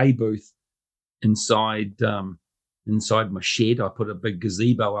spray booth inside my shed. I put a big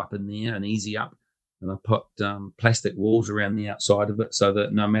gazebo up in there, an easy up, and I put plastic walls around the outside of it so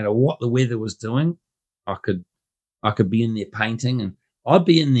that no matter what the weather was doing, I could be in there painting, and I'd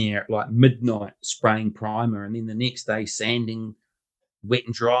be in there at like midnight spraying primer, and then the next day sanding, wet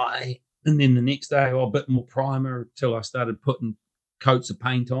and dry, and then the next day a bit more primer till I started putting coats of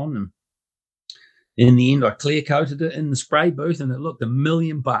paint on. And in the end, I clear coated it in the spray booth, and it looked $1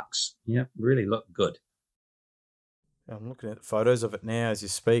 million. Yeah, really looked good. I'm looking at photos of it now as you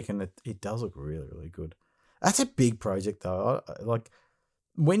speak, and it does look really, really good. That's a big project, though. Like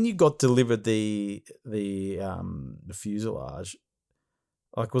when you got delivered the fuselage,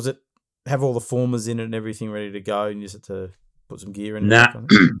 like was it have all the formers in it and everything ready to go, and you just had to put some gear in? Nah.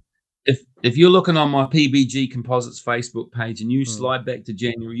 If you're looking on my PBG Composites Facebook page and you slide back to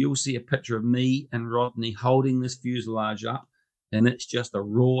January, you'll see a picture of me and Rodney holding this fuselage up, and it's just a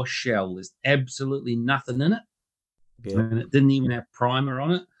raw shell. There's absolutely nothing in it. Yeah. And it didn't even have primer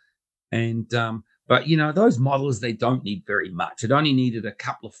on it. And but those models, they don't need very much. It only needed a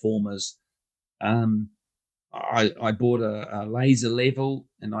couple of formers. I bought a laser level,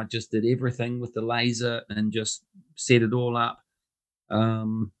 and I just did everything with the laser and just set it all up.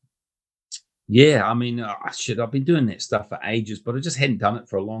 Yeah, I mean, I've been doing that stuff for ages, but I just hadn't done it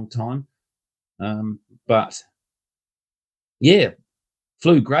for a long time. But yeah,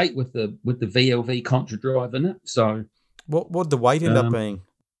 flew great with the VLV contra drive in it. So What the weight end up being?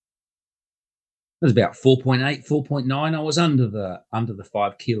 it was about 4.8, 4.9. I was under the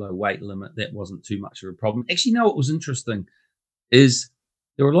 5 kilo weight limit. That wasn't too much of a problem. Actually, you know what was interesting is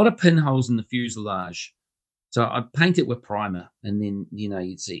there were a lot of pinholes in the fuselage. So I'd paint it with primer, and then,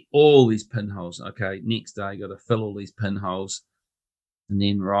 you'd see all these pinholes. Okay, next day, got to fill all these pinholes, and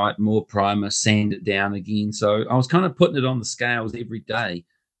then, right, more primer, sand it down again. So I was kind of putting it on the scales every day,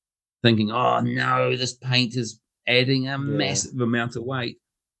 thinking, oh, no, this paint is adding a massive amount of weight.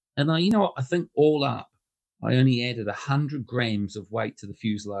 And you know what? I think all up, I only added 100 grams of weight to the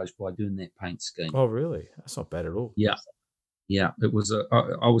fuselage by doing that paint scheme. Oh, really? That's not bad at all. Yeah. Yeah, it was.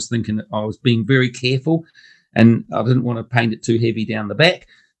 I was thinking I was being very careful, and I didn't want to paint it too heavy down the back.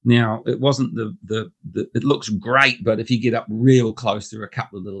 Now, it wasn't the it looks great, but if you get up real close, there are a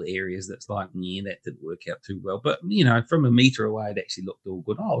couple of little areas that's like, yeah, that didn't work out too well. But from a meter away, it actually looked all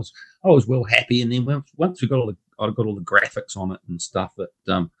good. I was well happy, and then once we got I got all the graphics on it and stuff.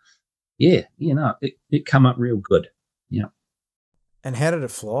 It come up real good. Yeah. And how did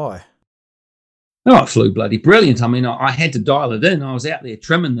it fly? Oh, it flew bloody brilliant. I mean, I had to dial it in. I was out there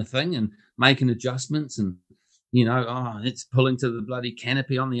trimming the thing and making adjustments, and it's pulling to the bloody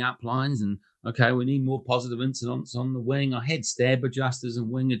canopy on the uplines, and okay, we need more positive incidence on the wing. I had stab adjusters and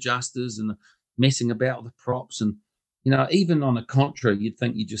wing adjusters and messing about with the props, and even on a contra, you'd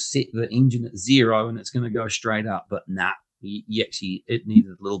think you just set the engine at 0 and it's going to go straight up, but nah, you actually, it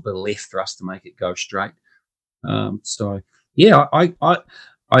needed a little bit of left thrust to make it go straight. So yeah,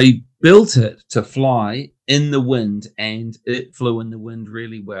 I built it to fly in the wind, and it flew in the wind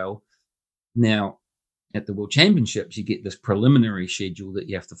really well. Now, at the World Championships, you get this preliminary schedule that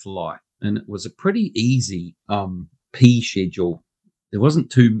you have to fly, and it was a pretty easy P schedule. There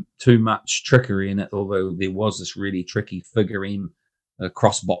wasn't too much trickery in it, although there was this really tricky figure M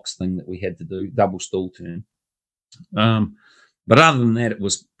crossbox thing that we had to do, double stall turn. But other than that, it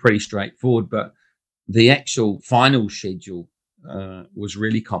was pretty straightforward. But the actual final schedule was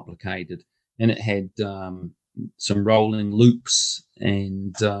really complicated, and it had some rolling loops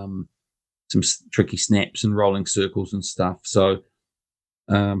and some tricky snaps and rolling circles and stuff. So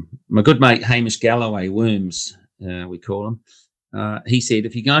my good mate Hamish Galloway, Worms, we call him, he said,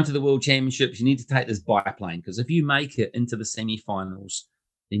 if you go into the World Championships, you need to take this biplane, because if you make it into the semi-finals,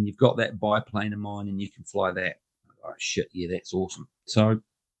 then you've got that biplane in mind and you can fly that. Oh, shit, yeah, that's awesome. So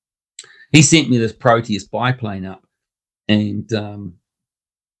he sent me this Proteus biplane up, and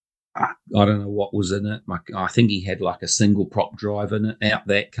I don't know what was in it. I think he had like a single prop drive in it. Out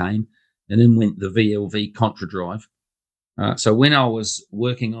that came, and then went the VLV contra drive. So when I was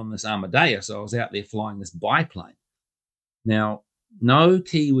working on this Amadeus, I was out there flying this biplane. Now, no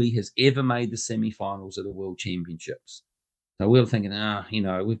Kiwi has ever made the semi-finals of the World Championships. So we were thinking,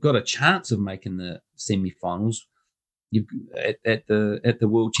 we've got a chance of making the semi-finals. At the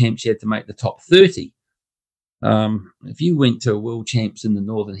World Champs, you had to make the top 30. If you went to a World Champs in the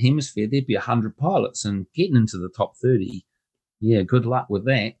Northern Hemisphere, there'd be 100 pilots, and getting into the top 30, yeah, good luck with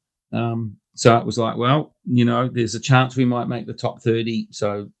that. So it was like, well, there's a chance we might make the top 30,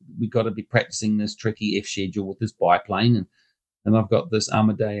 so we've got to be practicing this tricky F schedule with this biplane, and I've got this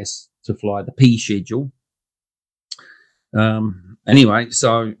Amadeus to fly the P schedule. Anyway,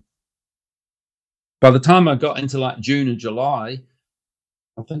 so by the time I got into like June and July,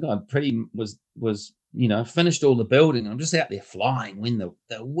 I think I pretty was finished all the building. I'm just out there flying when the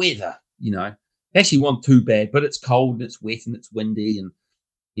weather, actually wasn't too bad, but it's cold and it's wet and it's windy, and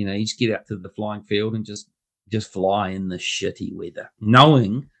you just get out to the flying field and just fly in the shitty weather,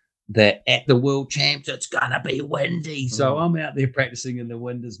 knowing that at the World Champs it's gonna be windy. So I'm out there practicing in the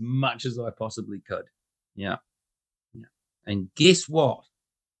wind as much as I possibly could. Yeah. And guess what?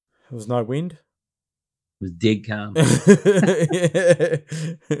 There was no wind. It was dead calm.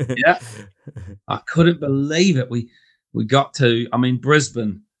 Yeah. I couldn't believe it. We got to,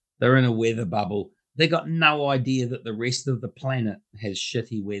 Brisbane, they're in a weather bubble. They got no idea that the rest of the planet has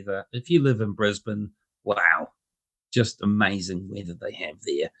shitty weather. If you live in Brisbane, wow, just amazing weather they have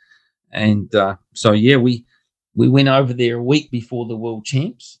there. And so, yeah, we went over there a week before the World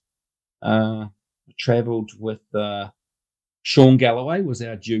Champs. Travelled with Sean Galloway, was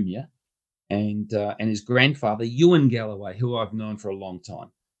our junior, and his grandfather, Ewan Galloway, who I've known for a long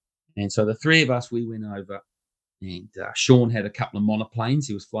time. And so the three of us, we went over, and Sean had a couple of monoplanes.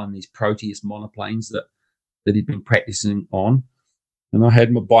 He was flying these Proteus monoplanes that he'd been practicing on. And I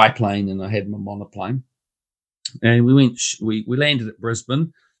had my biplane and I had my monoplane. And we landed at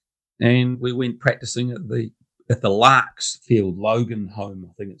Brisbane, and we went practicing at the Larks field, Logan Home,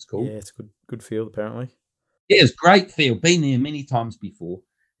 I think it's called. Yeah, it's a good field apparently. Yeah, it's great field. Been there many times before.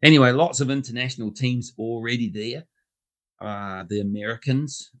 Anyway, lots of international teams already there. The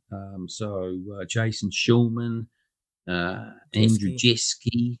Americans, Jason Schulman, Andrew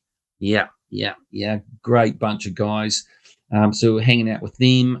Jeski. Jeski. Yeah. Great bunch of guys. So we're hanging out with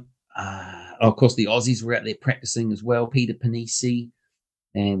them. Of course, the Aussies were out there practicing as well. Peter Panisi,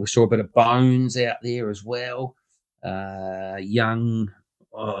 and we saw a bit of Bones out there as well.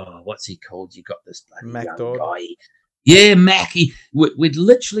 What's he called? You got this bloody Mac young Dodd. guy. Yeah, Mackie. We'd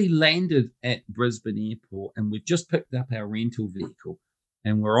literally landed at Brisbane Airport, and we'd just picked up our rental vehicle,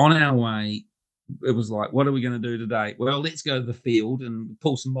 and we're on our way. It was like, what are we going to do today? Well, let's go to the field and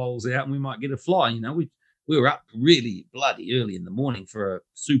pull some moles out, and we might get a fly. We were up really bloody early in the morning for a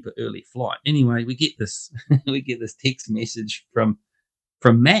super early flight. Anyway, we get this text message from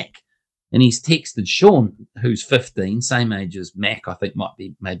Mac, and he's texted Sean, who's 15, same age as Mac. I think might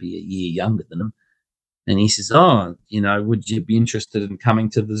be maybe a year younger than him. And he says, "Oh, would you be interested in coming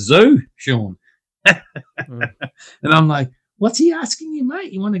to the zoo, Sean?" And I'm like, "What's he asking you,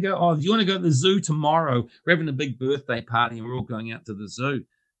 mate? You want to go? Oh, do you want to go to the zoo tomorrow? We're having a big birthday party, and we're all going out to the zoo."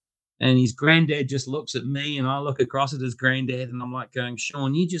 And his granddad just looks at me, and I look across at his granddad, and I'm like, going,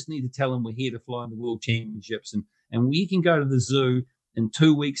 "Sean, you just need to tell him we're here to fly in the World Championships, and we can go to the zoo in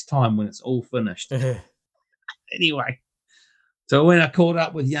 2 weeks' time when it's all finished." Anyway, so when I caught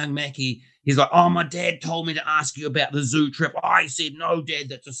up with young Mackie, he's like, "Oh, my dad told me to ask you about the zoo trip." I said, "No, Dad,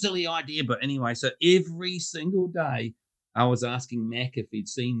 that's a silly idea." But anyway, so every single day I was asking Mac if he'd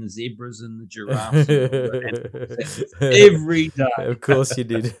seen the zebras and the giraffes and all the animals. Every day. Of course you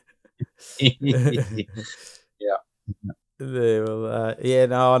did. Yeah. Yeah,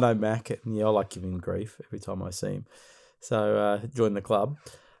 no, I know Mac, and I like giving him grief every time I see him. So join the club.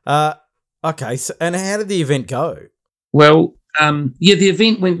 Okay, so, and how did the event go? Well, the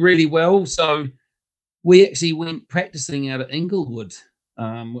event went really well. So we actually went practicing out at Inglewood,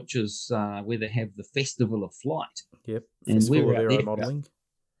 which is where they have the Festival of Flight. Yep, And Festival we were of out there. Aeromodelling.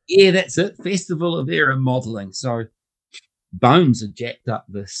 Yeah, that's it. Festival of Aeromodelling. So Bones had jacked up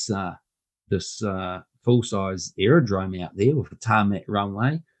this full size aerodrome out there with a tarmac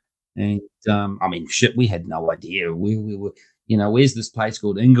runway, and we had no idea. We were, where's this place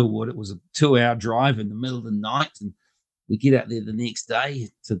called Inglewood? It was a 2-hour drive in the middle of the night, and we get out there the next day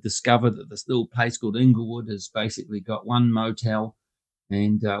to discover that this little place called Inglewood has basically got one motel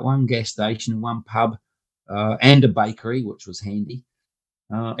and one gas station and one pub and a bakery, which was handy.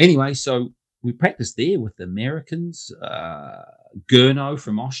 Anyway, so we practiced there with the Americans. Gurno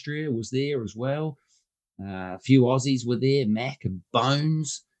from Austria was there as well. A few Aussies were there, Mac and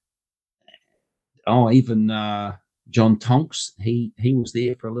Bones. Oh, even John Tonks, he was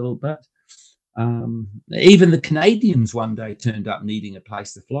there for a little bit. Even the Canadians one day turned up needing a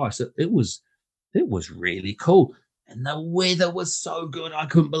place to fly. So it was really cool. And the weather was so good. I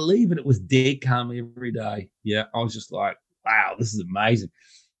couldn't believe it. It was dead calm every day. Yeah, I was just like, wow, this is amazing.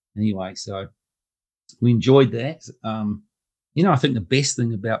 Anyway, so we enjoyed that. I think the best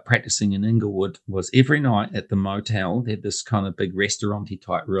thing about practicing in Inglewood was every night at the motel, they had this kind of big restaurant-y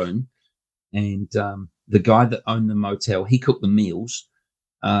type room. And the guy that owned the motel, he cooked the meals.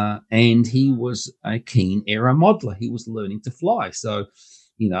 And he was a keen aero modeler. He was learning to fly. So,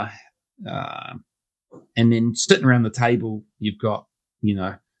 and then sitting around the table, you've got, you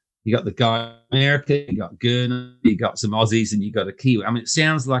got the guy in America, you got Gurner, you got some Aussies, and you got a Kiwi. I mean, it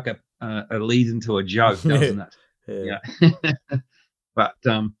sounds like a lead into a joke, doesn't it? Yeah. But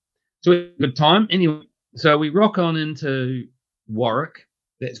so we had a good time. Anyway, so we rock on into Warwick.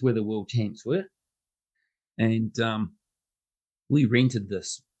 That's where the World Champs were. And we rented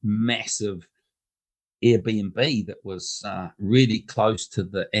this massive Airbnb that was really close to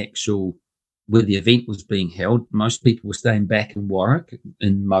the actual where the event was being held. Most people were staying back in Warwick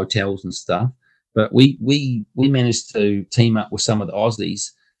in motels and stuff, but we managed to team up with some of the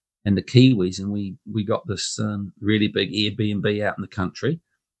Aussies and the Kiwis, and we got this really big Airbnb out in the country.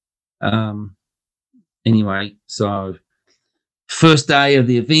 Anyway, so first day of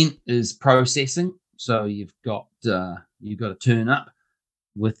the event is processing. So you've got to turn up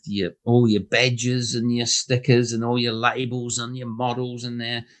with all your badges and your stickers and all your labels and your models, and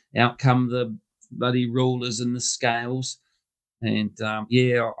there out come the bloody rulers and the scales. And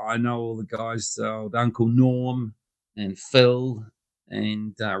I know all the guys, old Uncle Norm and Phil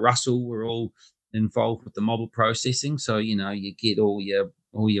and Russell were all involved with the model processing. So you get all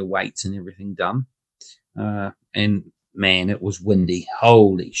your weights and everything done. And man, it was windy.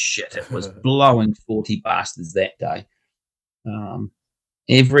 Holy shit, it was blowing 40 bastards that day.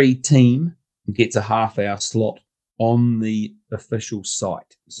 Every team gets a half-hour slot on the official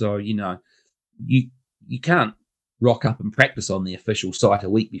site. So, you can't rock up and practice on the official site a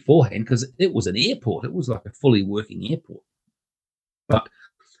week beforehand because it was an airport. It was like a fully working airport. But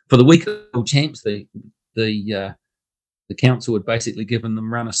for the week of the World Champs, the council had basically given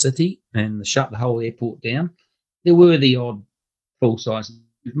them run a city and shut the whole airport down. There were the odd full-size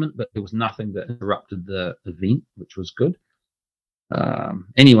movement, but there was nothing that interrupted the event, which was good.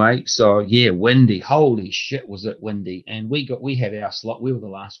 Anyway, so yeah, windy. Holy shit, was it windy? And we had our slot. We were the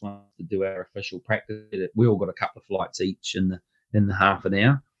last ones to do our official practice. We all got a couple of flights each in the half an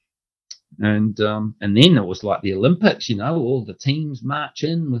hour. And then it was like the Olympics, all the teams march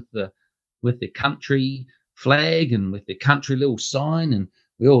in with the country flag and with the country little sign, and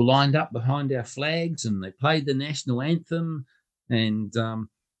we all lined up behind our flags, and they played the national anthem. And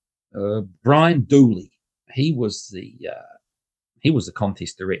Brian Dooley, he was the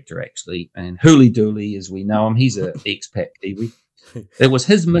contest director, actually, and Hooley Dooley, as we know him, he's an expat Kiwi. It was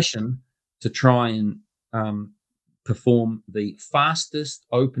his mission to try and perform the fastest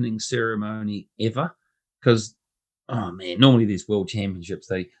opening ceremony ever, because normally these World Championships,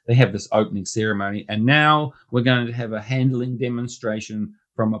 they have this opening ceremony, and now we're going to have a handling demonstration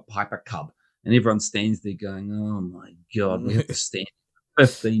from a Piper Cub, and everyone stands there going, oh my god, we have to stand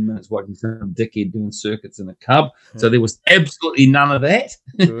 15 minutes watching some dickhead doing circuits in a Cub. So there was absolutely none of that.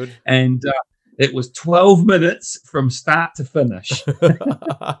 Good. And it was 12 minutes from start to finish.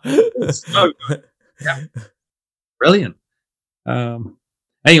 It was so good. Yeah. Brilliant.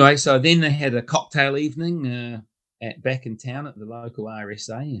 Anyway, so then they had a cocktail evening back in town at the local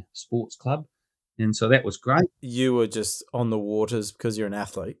RSA sports club. And so that was great. You were just on the waters because you're an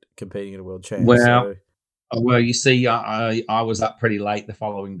athlete competing in a World Champs. Well, you see, I was up pretty late the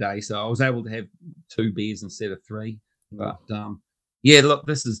following day, so I was able to have 2 beers instead of 3. But yeah, look,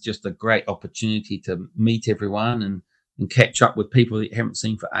 this is just a great opportunity to meet everyone and catch up with people that you haven't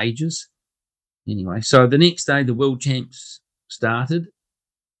seen for ages. Anyway, so the next day, the World Champs started.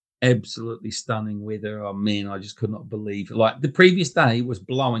 Absolutely stunning weather. Oh man, I just could not believe. Like the previous day was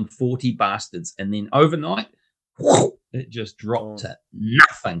blowing 40 bastards, and then overnight, it just dropped to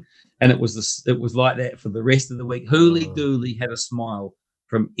nothing. And it was like that for the rest of the week. Hooley Dooley had a smile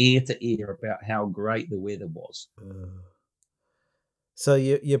from ear to ear about how great the weather was. So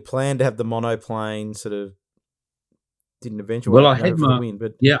you planned to have the monoplane, sort of didn't eventually. Well, I had my win,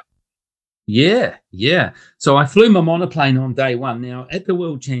 but yeah. So I flew my monoplane on day one. Now at the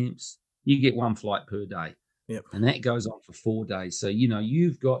World Champs, you get 1 flight per day. Yep. And that goes on for 4 days. So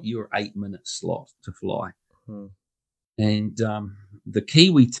you've got your 8-minute slot to fly. And the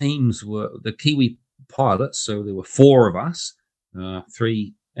Kiwi teams were the Kiwi pilots. So there were 4 of us,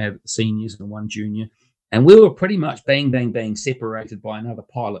 3 seniors and 1 junior. And we were pretty much bang, bang, bang separated by another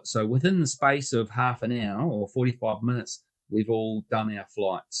pilot. So within the space of half an hour or 45 minutes, we've all done our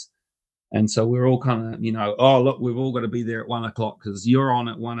flights. And so we're all kind of, oh, look, we've all got to be there at 1 o'clock because you're on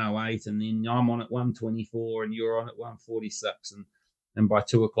at 1:08 and then I'm on at 1:24 and you're on at 1:46. And by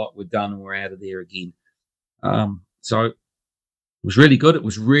 2 o'clock, we're done and we're out of there again. So it was really good. It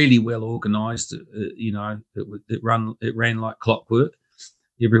was really well organized. It ran like clockwork.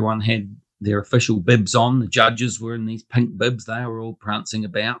 Everyone had their official bibs on. The judges were in these pink bibs. They were all prancing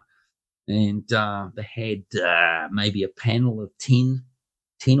about. And they had maybe a panel of 10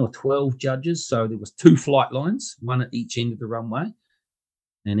 or 12 judges. So there was 2 flight lines, 1 at each end of the runway.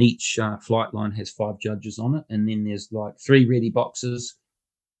 And each flight line has 5 judges on it. And then there's like 3 ready boxes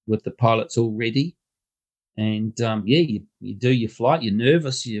with the pilots all ready. And you do your flight, you're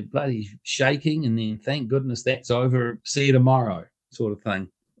nervous, you're bloody shaking, and then thank goodness that's over. See you tomorrow, sort of thing.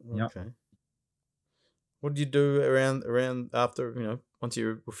 Okay. Yep. What did you do around after, once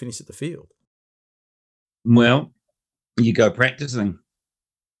you were finished at the field? Well, you go practicing.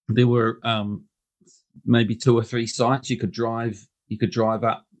 There were maybe 2 or 3 sites you could drive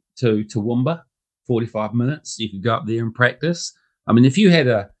up to Toowoomba, 45 minutes. You could go up there and practice. I mean, if you had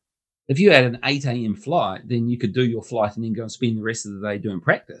an 8 a.m. flight, then you could do your flight and then go and spend the rest of the day doing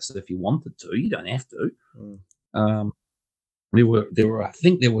practice if you wanted to. You don't have to. I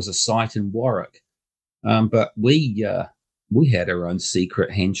think there was a site in Warwick, but we had our own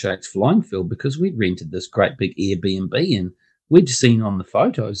secret handshakes flying field because we'd rented this great big Airbnb and we'd seen on the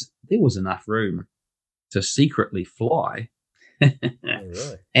photos there was enough room to secretly fly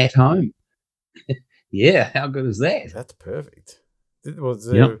at home. Yeah, how good is that? That's perfect. It was.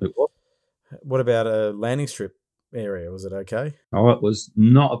 What about a landing strip area? Was it okay? Oh, it was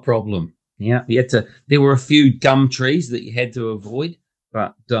not a problem. Yeah, there were a few gum trees that you had to avoid,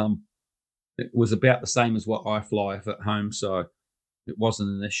 but it was about the same as what I fly at home, so it wasn't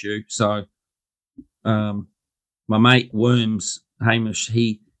an issue. So my mate Worms, Hamish,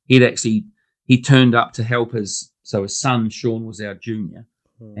 he'd he turned up to help his son Sean was our junior,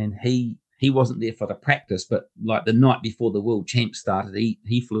 and he wasn't there for the practice, but like the night before the World Champ started,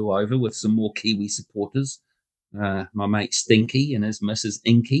 he flew over with some more Kiwi supporters. My mate Stinky and his Mrs.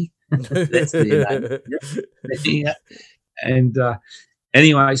 Inky, that's their name. Yeah. And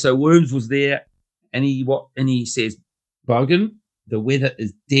anyway, so Worms was there, and he says, Bogan, the weather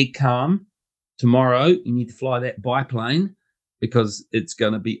is dead calm. Tomorrow you need to fly that biplane because it's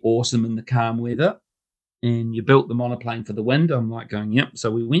going to be awesome in the calm weather. And you built the monoplane for the wind. I'm like going, yep.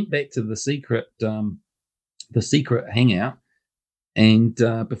 So we went back to the secret hangout, and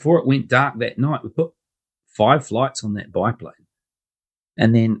before it went dark that night, we put 5 flights on that biplane,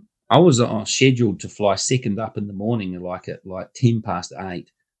 and then I was scheduled to fly second up in the morning, at 8:10,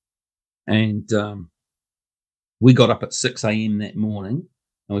 and we got up at 6 a.m. that morning,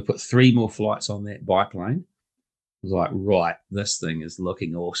 and we put 3 more flights on that biplane. I was like, right, this thing is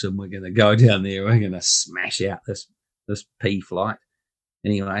looking awesome. We're going to go down there. We're going to smash out this P flight.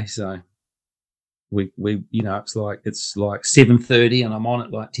 Anyway, so we it's like 7:30, and I'm on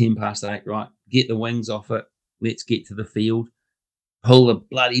at like 8:10. Right, get the wings off it. Let's get to the field. Pull the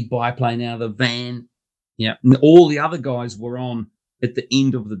bloody biplane out of the van. Yeah, and all the other guys were on at the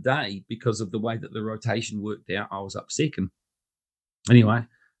end of the day because of the way that the rotation worked out. I was up second. Anyway,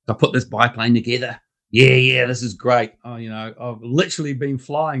 I put this biplane together. Yeah, this is great. Oh, I've literally been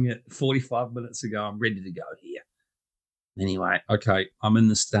flying it 45 minutes ago. I'm ready to go here. Anyway, okay, I'm in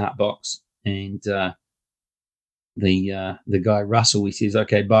the start box, and the guy Russell, he says,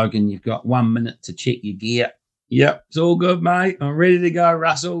 okay, Bogan, you've got 1 minute to check your gear. Yep, it's all good, mate. I'm ready to go,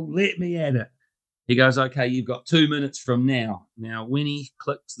 Russell. Let me at it. He goes, okay, you've got 2 minutes from now. Now, when he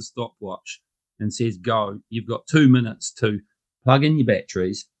clicks the stopwatch and says go, you've got 2 minutes to plug in your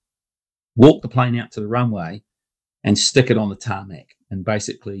batteries, walk the plane out to the runway, and stick it on the tarmac. And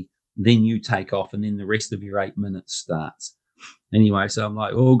basically, then you take off, and then the rest of your 8 minutes starts. Anyway, so I'm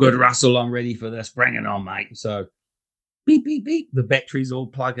like, oh, good, Russell, I'm ready for this. Bring it on, mate. So, beep, beep, beep. The batteries all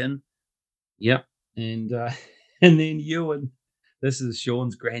plug in. Yep. And then Ewan, this is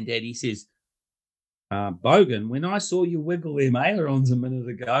Sean's granddad, he says, Bogan, when I saw you wiggle them ailerons a minute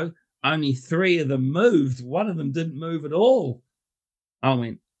ago, only 3 of them moved. 1 of them didn't move at all. I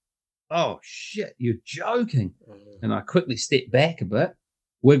went, oh, shit, you're joking. And I quickly stepped back a bit.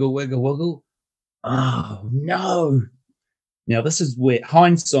 Wiggle, wiggle, wiggle. Oh, no. Now, this is where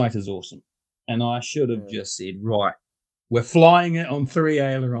hindsight is awesome. And I should have just said, right, we're flying it on 3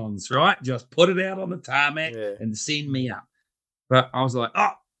 ailerons, right? Just put it out on the tarmac and send me up. But I was like,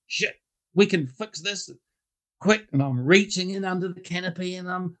 oh, shit, we can fix this quick. And I'm reaching in under the canopy.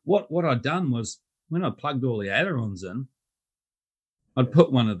 And what I'd done was when I plugged all the ailerons in, I'd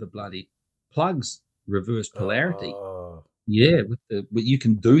put one of the bloody plugs reverse polarity. Yeah, but you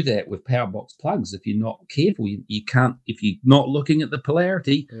can do that with power box plugs if you're not careful. You can't, if you're not looking at the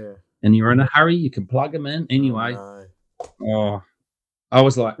polarity and you're in a hurry, you can plug them in. Anyway, I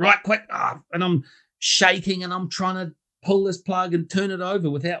was like, right, quick. And I'm shaking and I'm trying to pull this plug and turn it over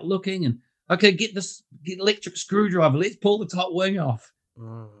without looking. And okay, get electric screwdriver. Let's pull the top wing off.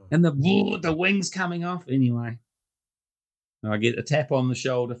 And the wing's coming off. Anyway, I get a tap on the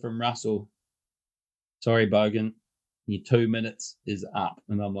shoulder from Russell. Sorry, Bogan, your 2 minutes is up.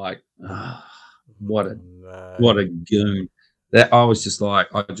 And I'm like, what a goon. That I was just like,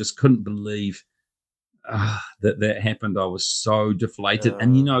 I just couldn't believe that happened. I was so deflated.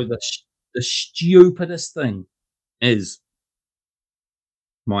 And the stupidest thing is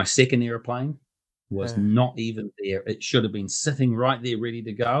my second airplane was not even there. It should have been sitting right there ready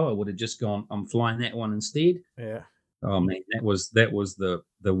to go. I would have just gone, I'm flying that one instead. Yeah. Oh man, that was the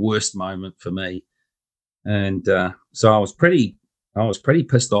worst moment for me. And so I was pretty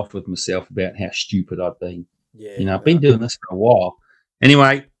pissed off with myself about how stupid I've been. Yeah. I've been doing this for a while.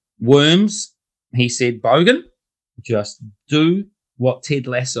 Anyway, Worms, he said, Bogan, just do what Ted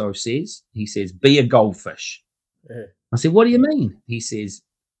Lasso says. He says, be a goldfish. Yeah. I said, what do you mean? He says,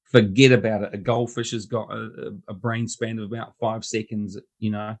 forget about it. A goldfish has got a brain span of about 5 seconds,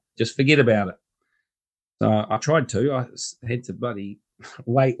 just forget about it. So I tried to. I had to bloody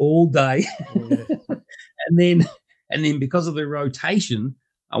wait all day. And then because of the rotation,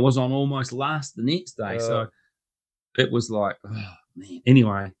 I was on almost last the next day. So it was like, oh, man.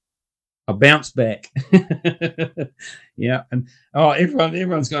 Anyway, I bounced back. Yeah. And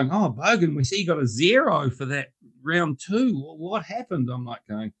everyone's going, oh, Bogan, we see you got a 0 for that round 2. What happened? I'm like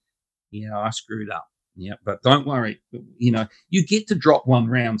going, yeah, I screwed up. Yeah, but don't worry. You get to drop 1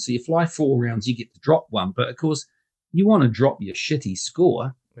 round. So you fly 4 rounds, you get to drop 1. But of course, you want to drop your shitty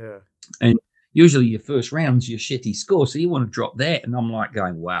score. Yeah. And usually your first round's your shitty score, so you want to drop that. And I'm like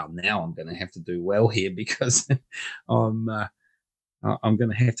going, wow, now I'm going to have to do well here because I'm going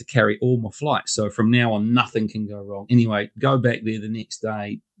to have to carry all my flights. So from now on, nothing can go wrong. Anyway, go back there the next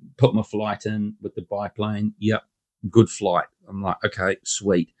day, put my flight in with the biplane. Yep, good flight. I'm like, okay,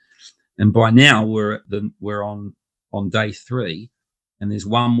 sweet. And by now we're on day 3, and there's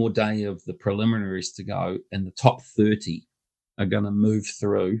one more day of the preliminaries to go, and the top 30 are going to move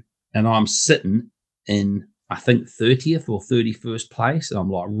through, and I'm sitting in, I think, 30th or 31st place. And I'm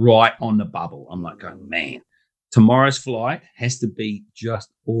like right on the bubble. I'm like going, man, tomorrow's flight has to be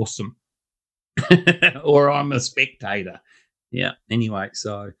just awesome or I'm a spectator. Yeah. Anyway,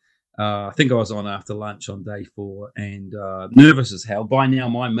 so I think I was on after lunch on day 4 and nervous as hell. By now,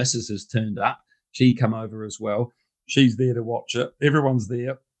 my missus has turned up. She come over as well. She's there to watch it. Everyone's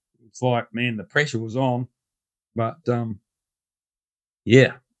there. It's like, man, the pressure was on. But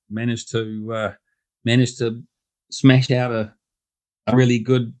yeah, managed to smash out a really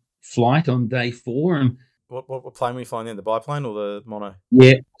good flight on day 4. And what plane were you flying in? The biplane or the mono?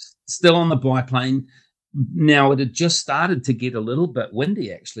 yeah, still on the biplane. Now, it had just started to get a little bit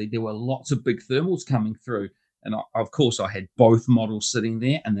windy, actually. There were lots of big thermals coming through. And of course, I had both models sitting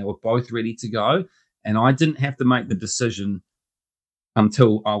there and they were both ready to go. And I didn't have to make the decision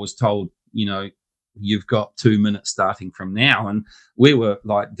until I was told, you've got 2 minutes starting from now. And we were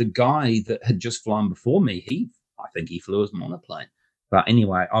like, the guy that had just flown before me, I think he flew his monoplane. But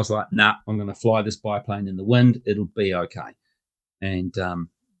anyway, I was like, nah, I'm going to fly this biplane in the wind. It'll be okay. And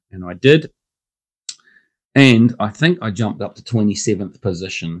I did. And I think I jumped up to 27th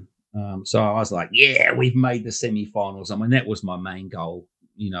position. So I was like, yeah, we've made the semifinals. I mean, that was my main goal.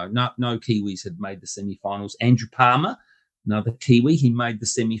 No Kiwis had made the semifinals. Andrew Palmer, another Kiwi, he made the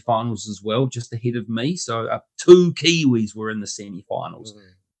semifinals as well, just ahead of me. So 2 Kiwis were in the semifinals.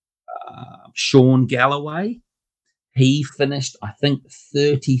 Sean Galloway, he finished, I think,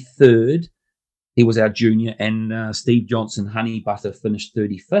 33rd. He was our junior. And Steve Johnson, Honey Butter, finished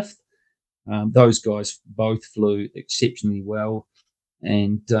 35th. Those guys both flew exceptionally well.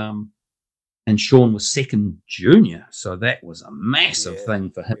 And Sean was second junior. So that was a massive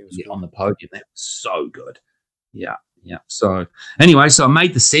thing for him to get on the podium. That was so good. Yeah. So anyway, so I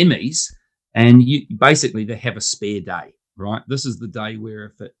made the semis, and basically they have a spare day, right? This is the day where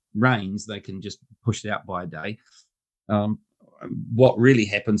if it rains, they can just push it out by a day. What really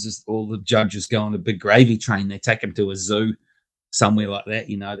happens is all the judges go on a big gravy train. They take them to a zoo somewhere like that,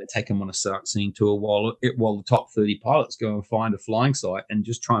 they take them on a sightseeing tour while the top 30 pilots go and find a flying site and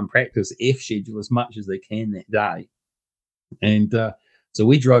just try and practice F schedule as much as they can that day. And so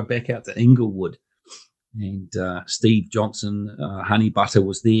we drove back out to Inglewood, and Steve Johnson, Honey Butter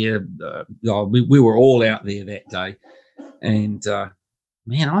was there. We were all out there that day. And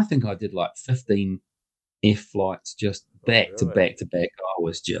man, I think I did like 15 F flights just back to back to back. I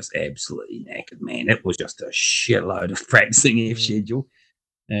was just absolutely knackered, man. It was just a shitload of practicing F schedule.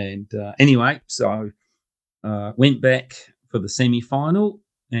 And anyway, so went back for the semi-final,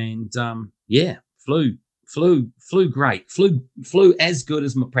 and flew great. Flew as good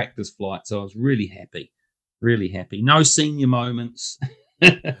as my practice flight. So I was really happy. No senior moments.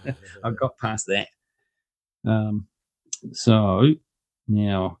 I got past that. So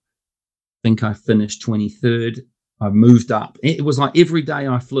now I think I finished 23rd. I moved up. It was like every day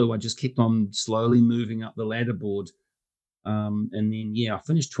I flew, I just kept on slowly moving up the ladder board. And then, I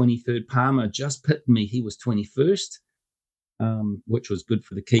finished 23rd. Palmer just pipped me. He was 21st, which was good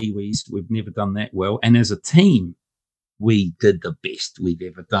for the Kiwis. We've never done that well. And as a team, we did the best we've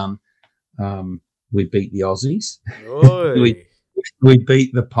ever done. We beat the Aussies. we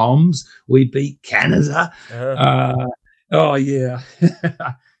beat the Poms. We beat Canada. Oh, yeah.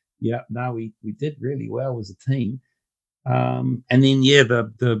 Yeah, no, we did really well as a team. And then,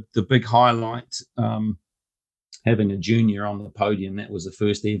 the big highlight, having a junior on the podium. That was the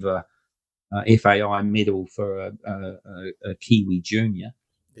first ever FAI medal for a Kiwi junior.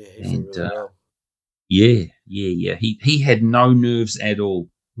 Yeah, he flew really well. Yeah. He had no nerves at all.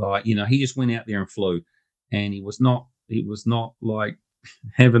 Like, he just went out there and flew, and he was not like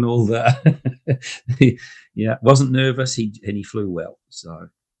having all the wasn't nervous. He flew well. So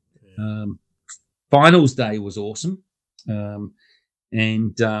finals day was awesome.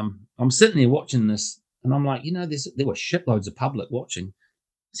 And I'm sitting there watching this, and I'm like, there were shitloads of public watching.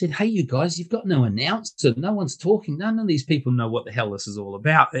 I said, hey, you guys, you've got no announcer. No one's talking. None of these people know what the hell this is all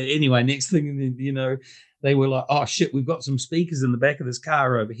about. Anyway, next thing, they were like, oh, shit, we've got some speakers in the back of this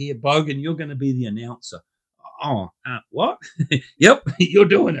car over here. Bogan, you're going to be the announcer. Oh, what? Yep, you're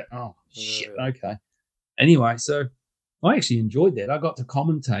doing it. Oh, shit. Okay. Anyway, so I actually enjoyed that. I got to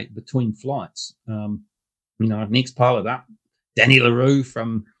commentate between flights. Next pilot up, Danny Leroux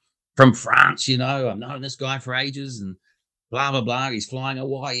from France. I've known this guy for ages, and blah blah blah. He's flying a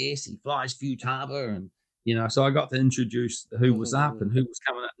YS. He flies Futaba, and so I got to introduce who was up and who was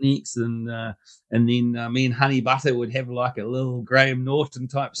coming up next, and then me and Honey Butter would have like a little Graham Norton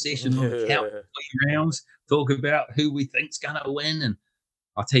type session on the count between rounds, talk about who we think's gonna win. And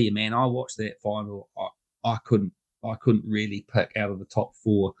I tell you, man, I watched that final. I couldn't really pick out of the top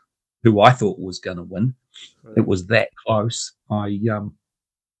four who I thought was going to win. It was that close. I'd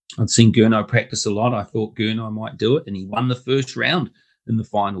seen Gurno practice a lot. I thought Gurno might do it, and he won the first round in the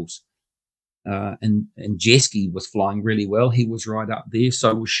finals. And Jeski was flying really well. He was right up there.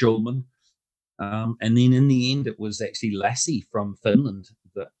 So was Schulman. And then in the end, it was actually Lassie from Finland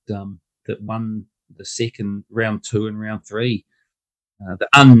that won the second round 2 and round 3.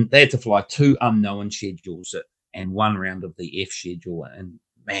 They had to fly 2 unknown schedules and 1 round of the F schedule, and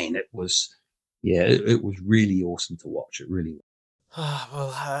man, it was really awesome to watch. It really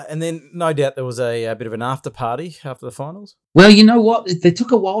was. And then no doubt there was a bit of an after party after the finals. Well, you know what? They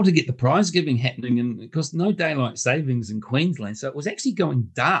took a while to get the prize giving happening, and because no daylight savings in Queensland, so it was actually going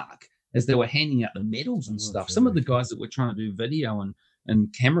dark as they were handing out the medals and stuff. Some of the guys that were trying to do video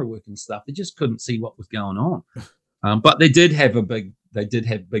and camera work and stuff, they just couldn't see what was going on. But they did have big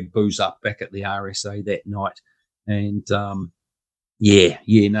booze up back at the RSA that night, and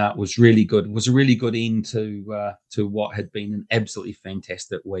it was really good. It was a really good end to what had been an absolutely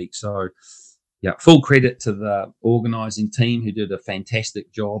fantastic week. So, yeah, full credit to the organising team who did a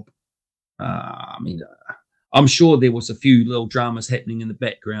fantastic job. I'm sure there was a few little dramas happening in the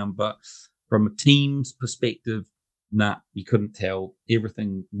background, but from a team's perspective, you couldn't tell.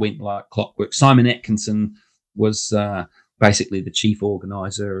 Everything went like clockwork. Simon Atkinson was basically the chief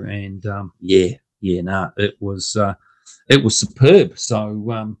organizer, and it was superb.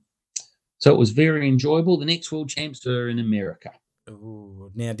 So it was very enjoyable. The next World Champs are in America.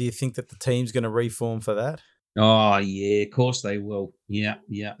 Ooh, now, do you think that the team's going to reform for that? Oh yeah, of course they will. Yeah.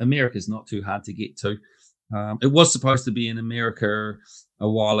 America's not too hard to get to. It was supposed to be in America a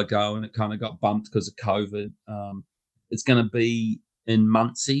while ago, and it kind of got bumped because of COVID. It's going to be in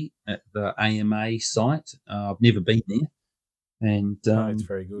Muncie at the AMA site. I've never been there, and it's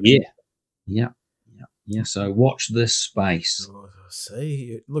very good. Yeah. So watch this space. Oh,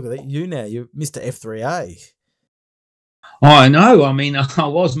 see, look at that! You're Mr. F3A. Oh, I know. I mean, I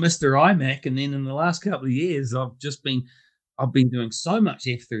was Mr. IMAC, and then in the last couple of years, I've been doing so much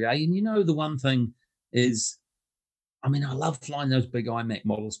F3A. And the one thing is, I love flying those big IMAC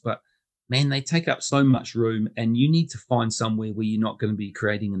models, but man, they take up so much room, and you need to find somewhere where you're not going to be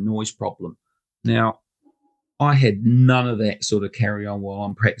creating a noise problem. Now, I had none of that sort of carry on while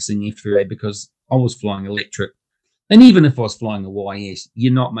I'm practicing F3A because I was flying electric. And even if I was flying a YS,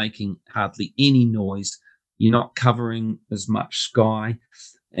 you're not making hardly any noise. You're not covering as much sky.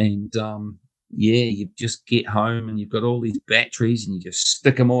 And you just get home and you've got all these batteries and you just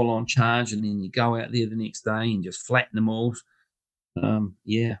stick them all on charge, and then you go out there the next day and just flatten them all.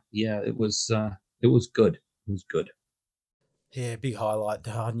 It was good. It was good. Yeah, big highlight.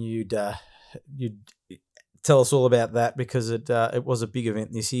 I knew you'd tell us all about that because it was a big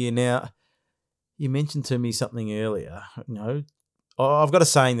event this year. Now, you mentioned to me something earlier. I've got a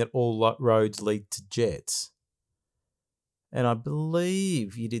saying that all roads lead to jets, and I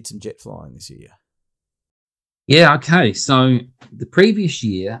believe you did some jet flying this year. Yeah. Okay. So the previous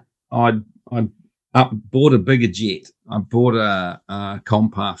year, I bought a bigger jet. I bought a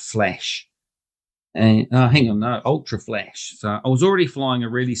Compar Flash. And Ultra Flash. So I was already flying a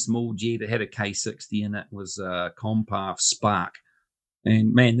really small jet. It had a K60 in it. It was a Compar Spark.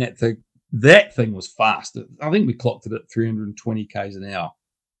 And man, that thing was fast. I think we clocked it at 320 k's an hour.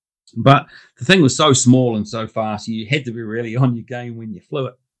 But the thing was so small and so fast, you had to be really on your game when you flew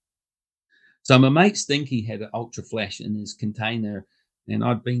it. So my mate Stinky had an Ultra Flash in his container, and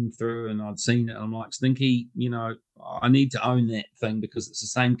I'd been through and I'd seen it. I'm like, Stinky, I need to own that thing because it's the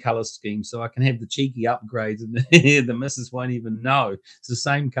same color scheme, so I can have the cheeky upgrades, and the missus won't even know. It's the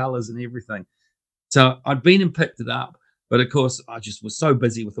same colors and everything. So I'd been and picked it up, but of course I just was so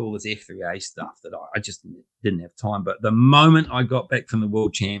busy with all this F3A stuff that I just didn't have time. But the moment I got back from the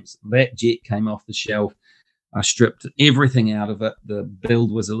World Champs, that jet came off the shelf. I stripped everything out of it. The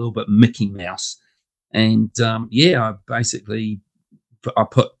build was a little bit Mickey Mouse. And I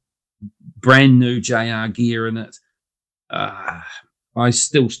put brand new JR gear in it. I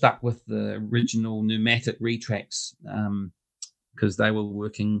still stuck with the original pneumatic retracts because they were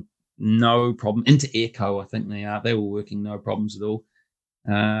working no problem. Into Airco, I think they are. They were working no problems at all.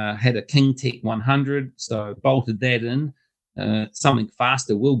 Had a King Tech 100, so bolted that in. Something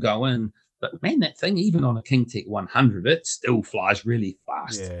faster will go in. But man, that thing, even on a King Tech 100, it still flies really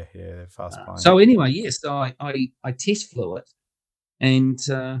fast. Yeah, they're fast planes. So anyway, yes, I test flew it, and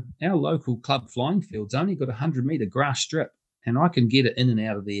our local club flying field's only got a 100-meter grass strip, and I can get it in and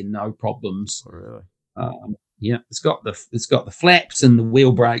out of there no problems. Oh, really? Yeah, it's got the flaps and the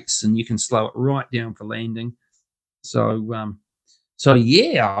wheel brakes, and you can slow it right down for landing. So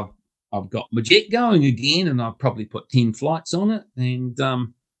yeah, I've got my jet going again, and I've probably put 10 flights on it, and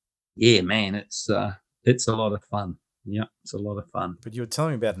yeah, man, it's a lot of fun. Yeah, it's a lot of fun. But you were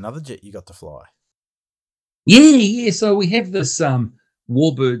telling me about another jet you got to fly. Yeah. So we have this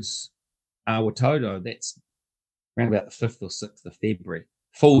Warbirds Watoto that's around about the 5th or 6th of February.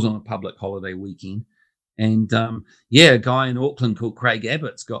 Falls on a public holiday weekend. And a guy in Auckland called Craig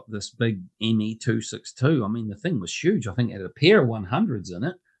Abbott's got this big ME262. I mean, the thing was huge. I think it had a pair of 100s in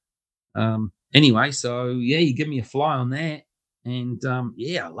it. Anyway, so yeah, you give me a fly on that. And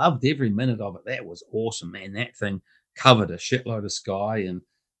I loved every minute of it. That was awesome, man. That thing covered a shitload of sky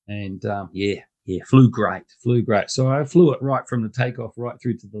and flew great. So I flew it right from the takeoff right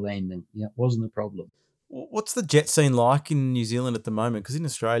through to the landing. Yeah, it wasn't a problem. What's the jet scene like in New Zealand at the moment? Because in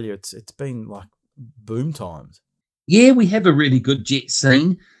Australia, it's been like boom times. Yeah, we have a really good jet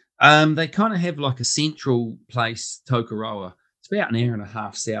scene. They kind of have like a central place, Tokoroa. It's about an hour and a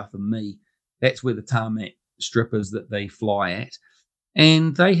half south of me. That's where the tarmac strip is that they fly at.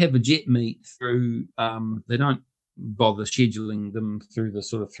 And they have a jet meet through, they don't bother scheduling them through the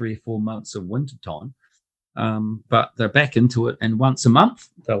sort of 3 or 4 months of winter time. But they're back into it. And once a month,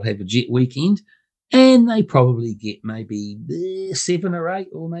 they'll have a jet weekend. And they probably get maybe 7 or 8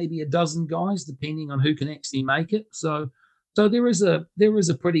 or maybe a dozen guys, depending on who can actually make it. So there is a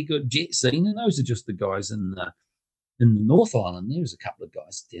pretty good jet scene. And those are just the guys in the North Island. There's a couple of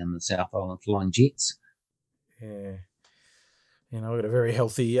guys down the South Island flying jets. Yeah. We've got a very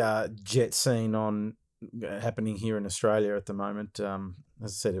healthy jet scene happening here in Australia at the moment. As I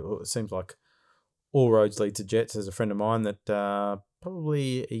said, it seems like all roads lead to jets. There's a friend of mine that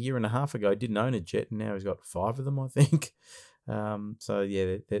probably a year and a half ago didn't own a jet, and now he's got 5 of them, I think. So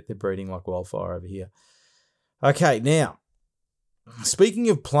yeah, they're breeding like wildfire over here. Okay, now speaking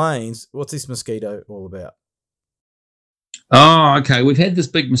of planes, what's this Mosquito all about? Oh, okay. We've had this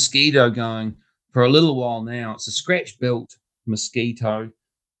big Mosquito going for a little while now. It's a scratch-built Mosquito,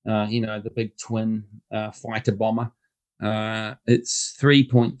 the big twin fighter bomber. It's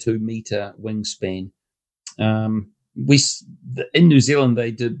 3.2 meter wingspan. In New Zealand,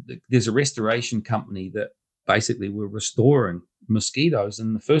 there's a restoration company that basically were restoring Mosquitoes,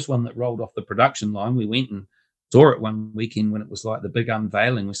 and the first one that rolled off the production line, we went and saw it one weekend when it was like the big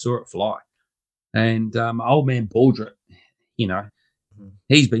unveiling. We saw it fly, and old man Baldrick,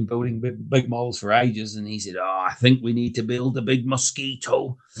 he's been building big models for ages, and he said, I think we need to build a big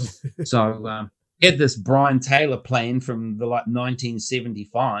Mosquito. So he had this Brian Taylor plan from the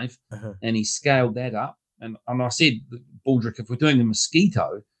 1975, and he scaled that up. And I said, Baldrick, if we're doing a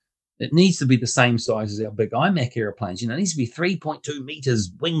Mosquito, it needs to be the same size as our big IMAC airplanes. It needs to be 3.2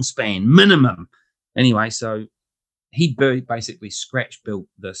 meters wingspan minimum. Anyway, so he basically scratch built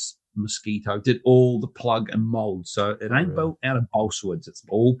this Mosquito, did all the plug and mold. So it ain't built out of balsa woods. It's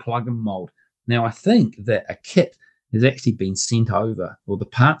all plug and mold. Now, I think that a kit has actually been sent over, or the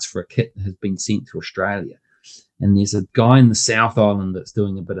parts for a kit has been sent to Australia. And there's a guy in the South Island that's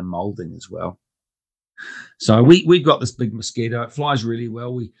doing a bit of molding as well. So we've got this big Mosquito. It flies really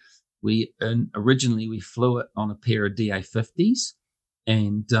well. Originally we flew it on a pair of DA50s,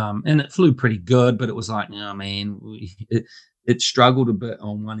 and it flew pretty good, but it was like, oh man, it struggled a bit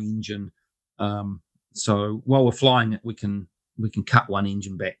on one engine. So while we're flying it, we can cut one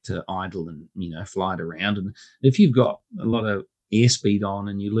engine back to idle and fly it around. And if you've got a lot of airspeed on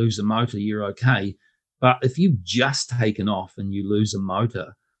and you lose a motor, you're okay. But if you've just taken off and you lose a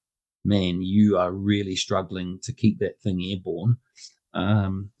motor, man, you are really struggling to keep that thing airborne.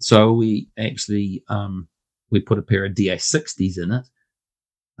 So we actually we put a pair of DA60s in it.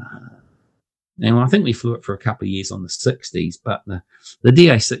 And I think we flew it for a couple of years on the 60s, but the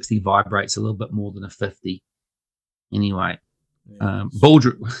DA60 vibrates a little bit more than a 50. Anyway,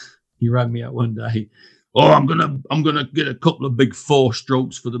 Baldrick, he rang me out one day. Oh, I'm gonna get a couple of big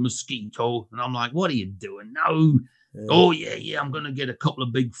 4-strokes for the Mosquito, and I'm like, what are you doing? No. Yeah. Oh yeah, I'm gonna get a couple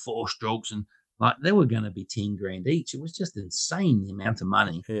of big 4-strokes, and like they were gonna be 10 grand each. It was just insane the amount of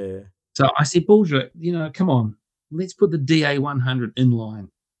money. Yeah. So I said, Baldrick, come on, let's put the DA100 in line.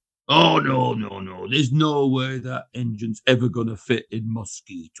 Oh no, there's no way that engine's ever gonna fit in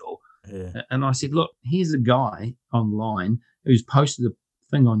Mosquito. Yeah. And I said, look, here's a guy online who's posted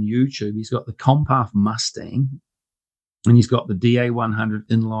thing on YouTube. He's got the Compath Mustang, and he's got the DA100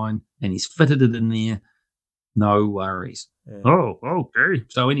 inline, and he's fitted it in there. No worries. Yeah. Oh, okay.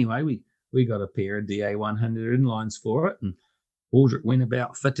 So anyway, we got a pair of DA100 inlines for it, and Aldrich went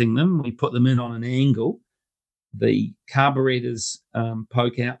about fitting them. We put them in on an angle. The carburetors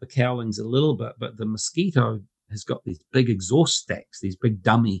poke out the cowlings a little bit, but the Mosquito has got these big exhaust stacks, these big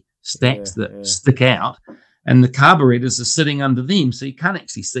dummy stacks that stick out, and the carburetors are sitting under them, so you can't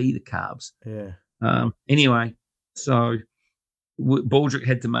actually see the carbs. Yeah. Anyway, so Baldrick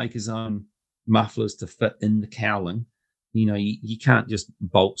had to make his own mufflers to fit in the cowling. You can't just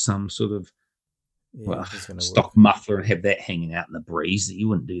bolt some sort of stock muffler and have that hanging out in the breeze. You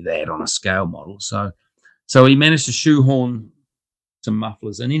wouldn't do that on a scale model. So he managed to shoehorn some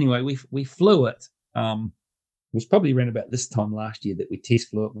mufflers. And anyway, we flew it. It was probably around about this time last year that we test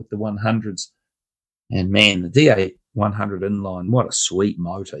flew it with the 100s. And man, the DA100 inline, what a sweet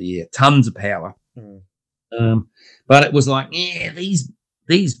motor. Yeah, tons of power. But it was like, these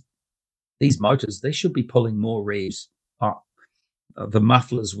motors, they should be pulling more revs. The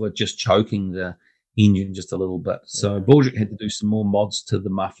mufflers were just choking the engine just a little bit. So Baldrick had to do some more mods to the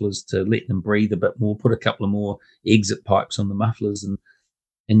mufflers to let them breathe a bit more, put a couple of more exit pipes on the mufflers. And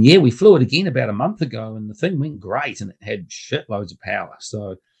we flew it again about a month ago, and the thing went great, and it had shitloads of power.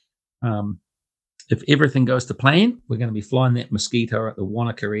 So if everything goes to plan, we're going to be flying that Mosquito at the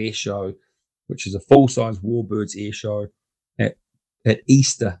Wanaka Air Show, which is a full-size Warbirds air show at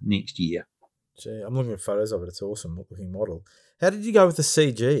Easter next year. Gee, I'm looking at photos of it. It's an awesome looking model. How did you go with the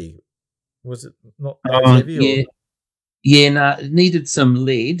CG? Was it not as heavy? No, it needed some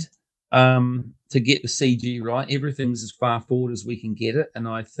lead to get the CG right. Everything's as far forward as we can get it, and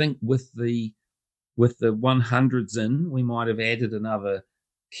I think with the 100s in, we might have added another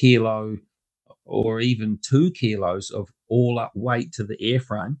kilo or even 2 kilos of all up weight to the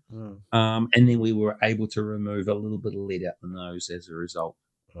airframe, and then we were able to remove a little bit of lead out the nose as a result.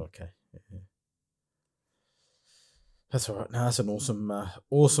 Okay. Yeah. That's all right. No, that's an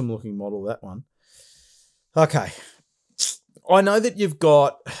awesome looking model, that one. Okay. I know that you've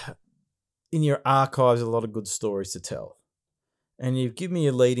got in your archives a lot of good stories to tell, and you've given me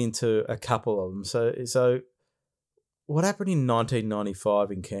a lead into a couple of them. So what happened in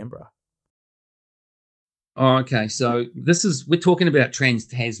 1995 in Canberra? Oh, okay. So we're talking about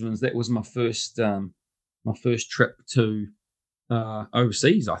Trans-Tasmans. That was my first trip to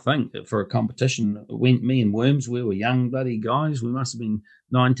overseas, I think, for a competition. Me and Worms, we were young bloody guys. We must have been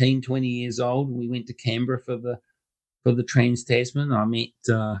 19, 20 years old. We went to Canberra for the Trans-Tasman. I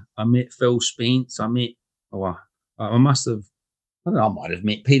met Phil Spence. I might have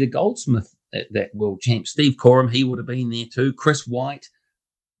met Peter Goldsmith at that World Champ. Steve Coram, he would have been there too. Chris White,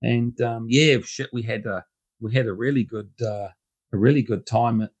 and we had a really good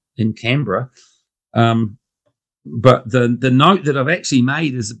time in Canberra. But the note that I've actually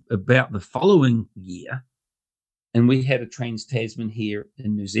made is about the following year, and we had a Trans-Tasman here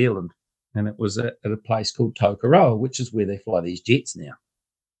in New Zealand, and it was at a place called Tokoroa, which is where they fly these jets now.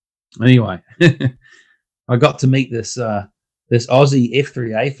 Anyway, I got to meet this Aussie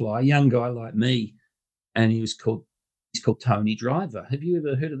F3A flyer, a young guy like me, and he's called Tony Driver. Have you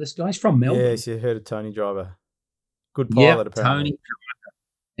ever heard of this guy? He's from Melbourne. Yes, you heard of Tony Driver. Good pilot, apparently. Tony Driver.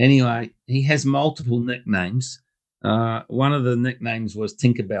 Anyway, he has multiple nicknames. One of the nicknames was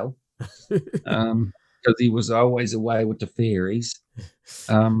Tinkerbell, because he was always away with the fairies.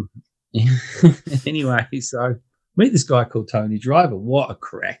 Anyway, so meet this guy called Tony Driver. What a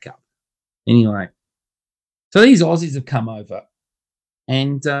crack up. Anyway, so these Aussies have come over,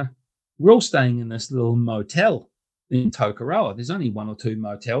 and we're all staying in this little motel in Tokoroa. There's only 1 or 2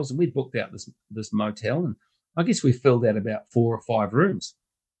 motels, and we'd booked out this motel, and I guess we filled out about 4 or 5 rooms.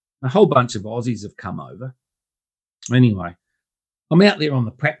 A whole bunch of Aussies have come over. Anyway, I'm out there on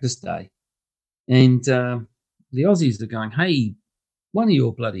the practice day, and the Aussies are going, "Hey, one of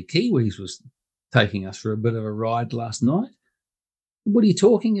your bloody Kiwis was taking us for a bit of a ride last night. What are you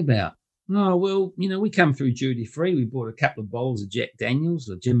talking about?" "Oh, well, we come through duty free. We bought a couple of bottles of Jack Daniels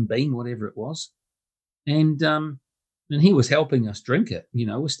or Jim Beam, whatever it was, and he was helping us drink it.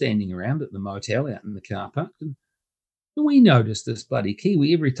 We're standing around at the motel out in the car park, and we noticed this bloody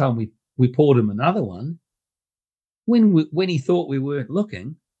Kiwi every time we poured him another one. When he thought we weren't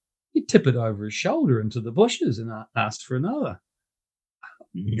looking, he'd tip it over his shoulder into the bushes and ask for another."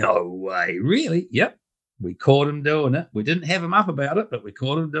 "No way, really?" "Yep, we caught him doing it. We didn't have him up about it, but we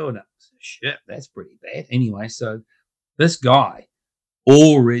caught him doing it." Shit, that's pretty bad. Anyway, so this guy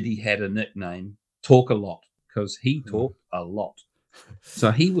already had a nickname, Talk a Lot, because he talked a lot.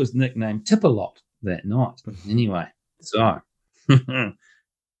 So he was nicknamed Tip a Lot that night. Anyway, so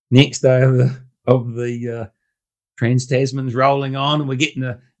next day of the Trans-Tasman's rolling on, and we're getting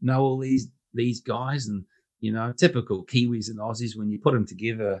to know all these guys, and typical Kiwis and Aussies. When you put them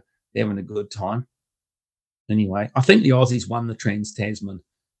together, they're having a good time. Anyway, I think the Aussies won the Trans-Tasman.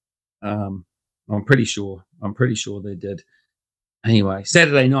 I'm pretty sure they did. Anyway,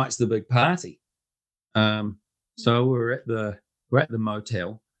 Saturday night's the big party. So we're at the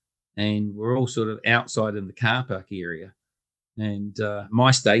motel, and we're all sort of outside in the car park area. And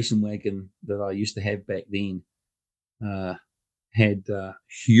my station wagon that I used to have back then had a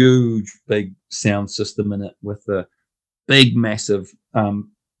huge, big sound system in it with a big, massive,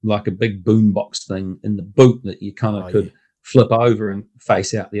 like a big boombox thing in the boot that you kind of could flip over and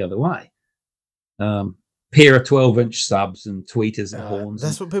face out the other way. Pair of 12-inch subs and tweeters and horns.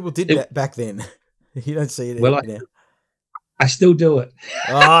 That's what people did back then. You don't see it now. I still do it.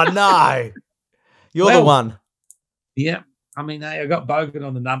 Oh, no. You're the one. Yeah. I mean, I got bogan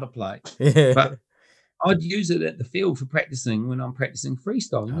on the number plate. Yeah. But I'd use it at the field for practicing when I'm practicing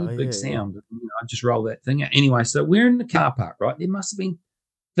freestyle. Big sound. I just roll that thing out. Anyway, so we're in the car park, right? There must have been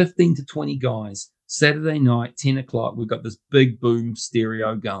 15 to 20 guys. Saturday night, 10 o'clock, we've got this big boom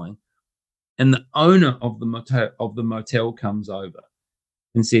stereo going. And the owner of the motel comes over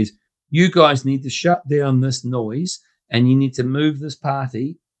and says, "You guys need to shut down this noise, and you need to move this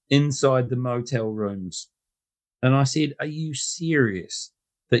party inside the motel rooms." And I said, "Are you serious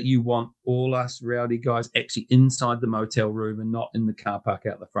that you want all us rowdy guys actually inside the motel room and not in the car park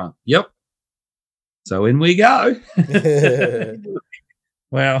out the front?" Yep. So in we go.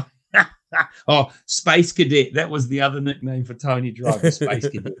 Well, Space Cadet. That was the other nickname for Tony Driver, Space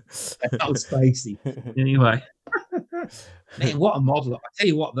Cadet. That was Spacey. Anyway. Man, what a model. I tell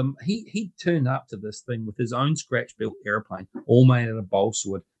you what, he turned up to this thing with his own scratch-built airplane, all made out of balsa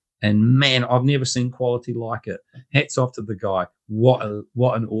wood. And man, I've never seen quality like it. Hats off to the guy. What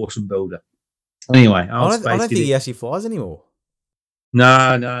an awesome builder. Anyway, I don't think he actually flies anymore.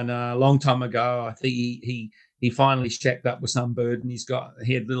 No. A long time ago, I think he finally shacked up with some bird, and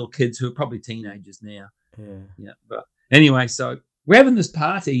he had little kids who are probably teenagers now. Yeah. But anyway, so we're having this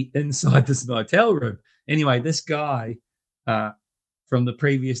party inside this motel room. Anyway, this guy from the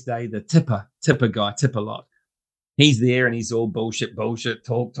previous day, the tipper guy, tipper lot, he's there, and he's all bullshit,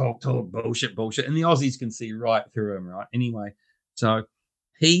 talk, bullshit. And the Aussies can see right through him, right? Anyway, so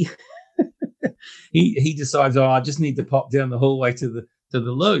he he decides, I just need to pop down the hallway to the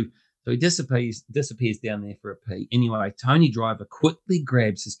loo. So he disappears down there for a pee. Anyway, Tony Driver quickly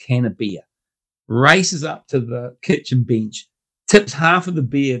grabs his can of beer, races up to the kitchen bench, tips half of the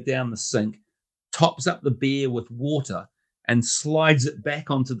beer down the sink, tops up the beer with water, and slides it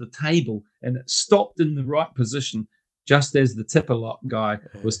back onto the table, and it stopped in the right position just as the tipper lot guy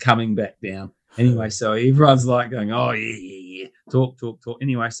was coming back down. Anyway, so everyone's like going, "Oh, yeah. Talk.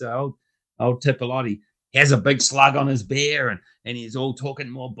 Anyway, so old tipper lottie has a big slug on his beer, and he's all talking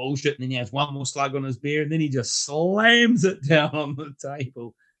more bullshit, and then he has one more slug on his beer, and then he just slams it down on the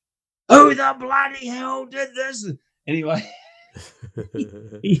table. "Who the bloody hell did this?" Anyway,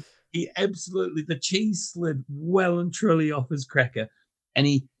 he absolutely, the cheese slid well and truly off his cracker, and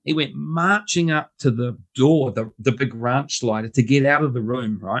he went marching up to the door, the big ranch slider, to get out of the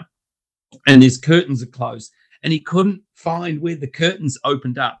room, right? And his curtains are closed, and he couldn't find where the curtains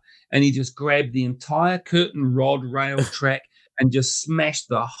opened up, and he just grabbed the entire curtain rod rail track and just smashed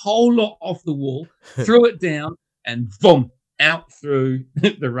the whole lot off the wall, threw it down, and boom, out through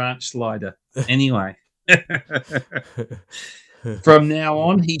the ranch slider. Anyway. From now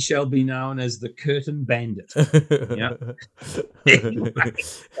on, he shall be known as the Curtain Bandit. Yeah. Anyway,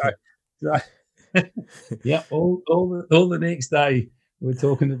 yeah. All the next day, we're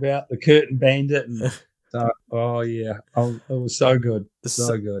talking about the Curtain Bandit, and so, oh yeah, it was so good,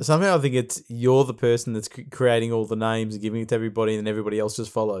 so good. Somehow I think you're the person that's creating all the names and giving it to everybody, and then everybody else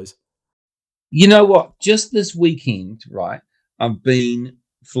just follows. You know what? Just this weekend, right? I've been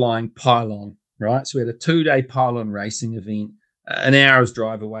flying pylon, right? So we had a 2-day pylon racing event, an hour's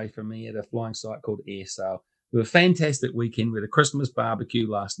drive away from me at a flying site called Airsale. It was a fantastic weekend. We had a Christmas barbecue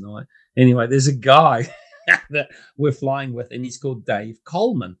last night. Anyway, there's a guy that we're flying with, and he's called Dave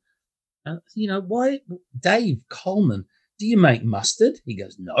Coleman. Why Dave Coleman? Do you make mustard? He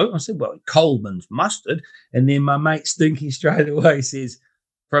goes, "No." I said, "Well, Coleman's mustard." And then my mate Stinky straight away says,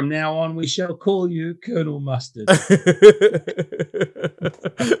 "From now on, we shall call you Colonel Mustard." So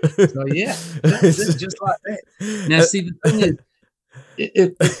yeah, just like that. Now, see, the thing is,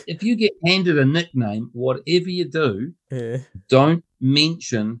 if you get handed a nickname, whatever you do, don't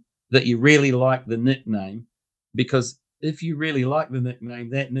mention that you really like the nickname, because if you really like the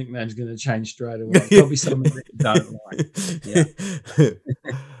nickname, that nickname's going to change straight away. There'll be something that you don't like.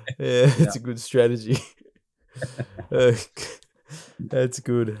 Yeah, Yeah. it's a good strategy. Uh, that's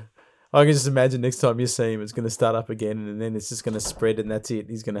good. I can just imagine next time you see him, it's going to start up again, and then it's just going to spread, and that's it.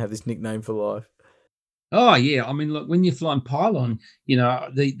 He's going to have this nickname for life. Oh yeah, I mean, look, when you're flying pylon,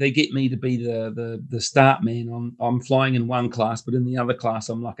 they get me to be the start man. I'm flying in one class, but in the other class,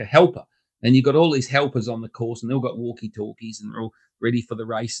 I'm like a helper. And you've got all these helpers on the course, and they've all got walkie talkies, and they're all ready for the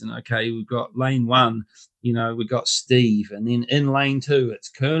race. And okay, we've got lane one, we've got Steve, and then in lane two, it's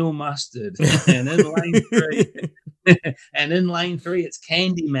Colonel Mustard, and in lane three, and in lane three, it's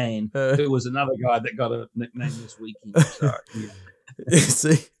Candyman, who was another guy that got a nickname this weekend. So yeah.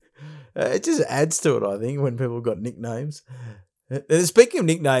 See, it just adds to it, I think, when people got nicknames. Speaking of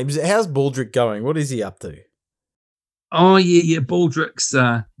nicknames, how's Baldrick going? What is he up to? Oh yeah.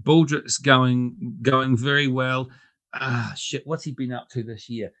 Baldrick's going very well. Shit, what's he been up to this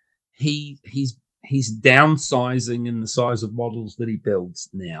year? He's downsizing in the size of models that he builds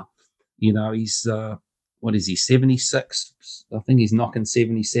now. He's what is he, 76? I think he's knocking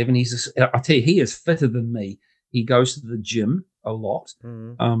 77. I tell you, he is fitter than me. He goes to the gym a lot.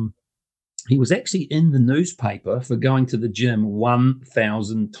 Mm-hmm. He was actually in the newspaper for going to the gym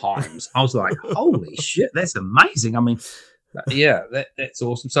 1,000 times. I was like, holy shit, that's amazing. I mean, yeah, that's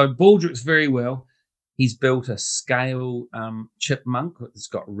awesome. So Baldrick's very well. He's built a scale chipmunk. It's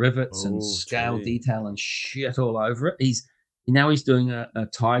got rivets and scale detail and shit all over it. He's doing a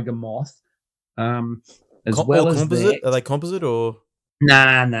tiger moth, as well as composite. that. Are they composite or?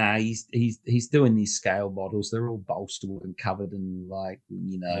 Nah. He's doing these scale models. They're all bolstered and covered in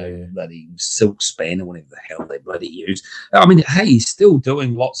bloody silk span or whatever the hell they bloody use. I mean, hey, he's still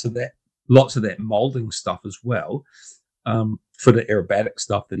doing lots of that molding stuff as well, for the aerobatic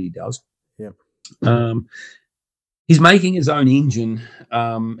stuff that he does. Yeah. He's making his own engine.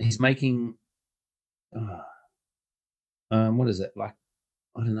 He's making what is it, like,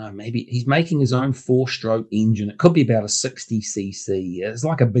 I don't know, maybe he's making his own 4-stroke engine. It could be about a 60cc. It's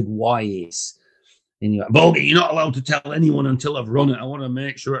like a big YS. And you're like, Bolgy, you're not allowed to tell anyone until I've run it. I want to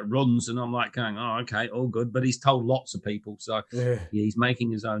make sure it runs. And I'm like going, oh, okay, all good. But he's told lots of people. So yeah, he's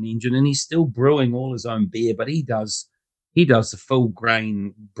making his own engine, and he's still brewing all his own beer, but he does the full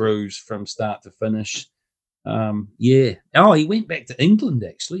grain brews from start to finish. Yeah. Oh, he went back to England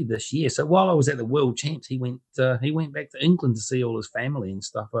actually this year. So while I was at the World Champs, he went back to England to see all his family and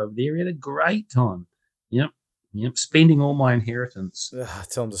stuff over there. He had a great time. Yep. Spending all my inheritance.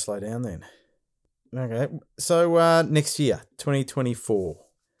 Tell him to slow down then. Okay. So next year, 2024.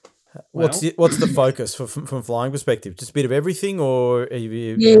 What's the focus from flying perspective? Just a bit of everything, or are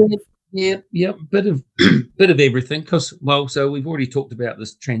you? Yeah. Bit of everything. So we've already talked about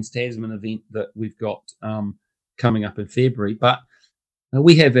this Trans-Tasman event that we've got coming up in February, but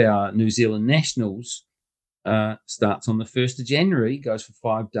we have our New Zealand Nationals. Starts on the 1st of January, goes for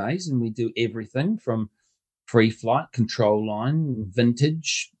 5 days, and we do everything from free flight, control line,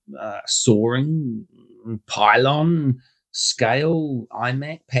 vintage, soaring, pylon, scale,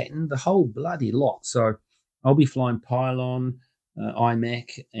 IMAC, pattern, the whole bloody lot. So I'll be flying pylon,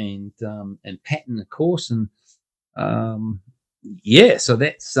 IMAC, and pattern, of course, and so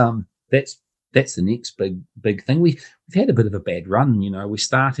that's the next big thing. We've had a bit of a bad run. We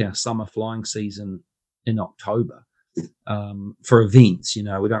start our summer flying season in October for events. We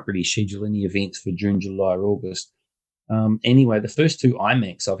don't really schedule any events for June, July, or August. Anyway, the first 2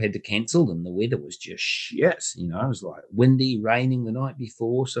 IMACs I've had to cancel, and the weather was just shit. It was like windy, raining the night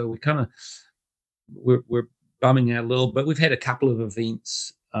before, so we're bumming out a little bit. We've had a couple of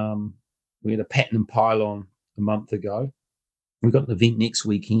events. We had a pattern and pylon a month ago. We've got an event next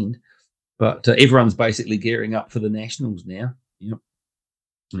weekend, but everyone's basically gearing up for the Nationals now. Yep.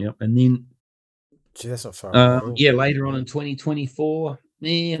 And then that's not far. Later on in 2024,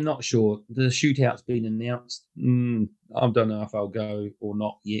 I'm not sure. The shootout's been announced. I don't know if I'll go or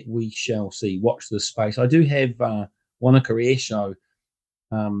not yet. We shall see. Watch this space. I do have Wanaka Air Show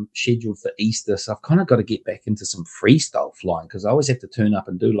scheduled for Easter, so I've kind of got to get back into some freestyle flying, because I always have to turn up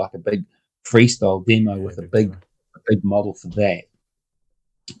and do like a big freestyle demo with a big model for that.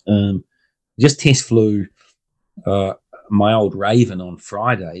 Just test flew my old Raven on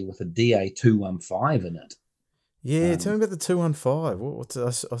Friday with a DA215 in it. Yeah, tell me about the 215. I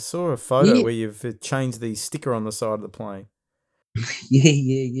saw a photo where you've changed the sticker on the side of the plane.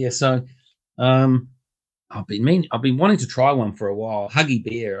 Yeah. So I've been wanting to try one for a while. Huggy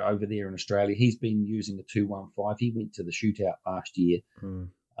Bear over there in Australia, he's been using the 215. He went to the shootout last year.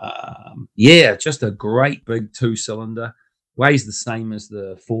 Just a great big 2-cylinder. Weighs the same as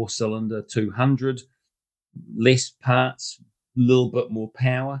the 4-cylinder 200. Less parts, a little bit more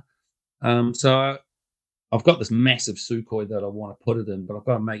power. So I've got this massive Sukhoi that I want to put it in, but I've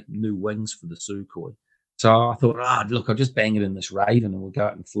got to make new wings for the Sukhoi. So I thought, look, I'll just bang it in this Raven and we'll go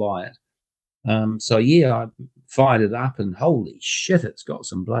out and fly it. So yeah, I fired it up and holy shit, it's got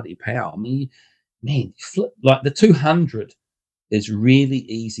some bloody power. I mean, man, like the 200 is really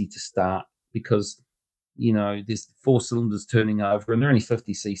easy to start because, there's 4 cylinders turning over and they're only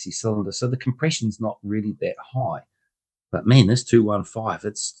 50cc cylinders. So the compression's not really that high. But man, this 215,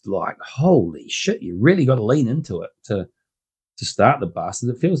 it's like, holy shit, you really got to lean into it to start the bastard.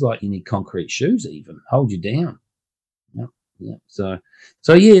 It feels like you need concrete shoes even, hold you down. Yeah. So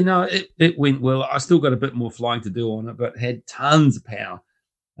yeah, no, it went well. I still got a bit more flying to do on it, but had tons of power.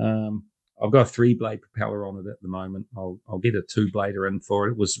 I've got a 3-blade propeller on it at the moment. I'll get a 2-blader in for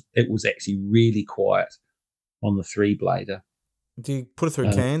it. It was actually really quiet on the 3-blader. Do you put it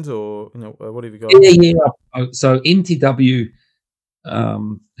through cans or what have you got? Yeah. So MTW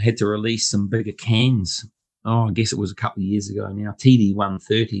had to release some bigger cans. I guess it was a couple of years ago now. TD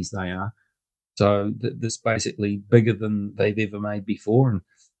 130s they are. So this basically bigger than they've ever made before. And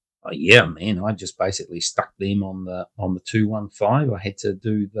yeah, man, I just basically stuck them on the 215. I had to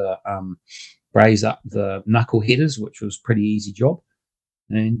do the braze up the knuckle headers, which was a pretty easy job.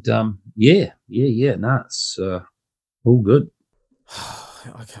 And yeah, no, it's all good.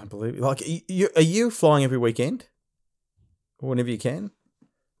 I can't believe it. Like, are you flying every weekend? Whenever you can?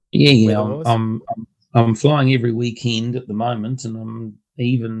 Yeah. I'm flying every weekend at the moment, and I'm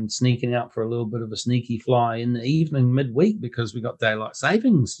even sneaking out for a little bit of a sneaky fly in the evening midweek because we got daylight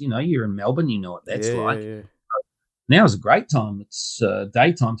savings. You're in Melbourne, you know what that's like. Yeah. Now's a great time. It's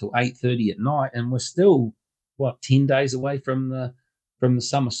daytime till 8:30 at night, and we're still 10 days away from the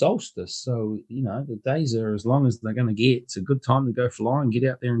summer solstice. So the days are as long as they're going to get. It's a good time to go fly and get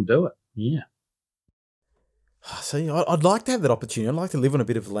out there and do it. Yeah. See, I'd like to have that opportunity. I'd like to live on a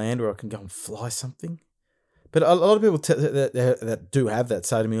bit of land where I can go and fly something. But a lot of people that do have that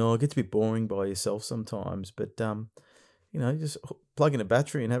say to me, "Oh, it gets a bit boring by yourself sometimes." But just plug in a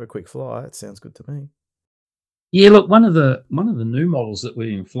battery and have a quick fly. It sounds good to me. Yeah, look, one of the new models that we've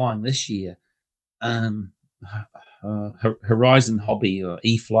been flying this year, Horizon Hobby or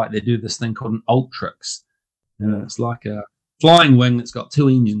E-Flight, they do this thing called an Ultrix, and it's like a flying wing that's got 2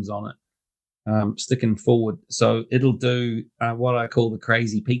 engines on it, sticking forward. So it'll do what I call the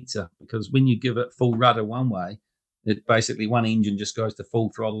crazy pizza, because when you give it full rudder one way, it basically one engine just goes to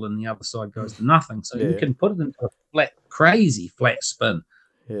full throttle and the other side goes to nothing. So you can put it into a crazy flat spin.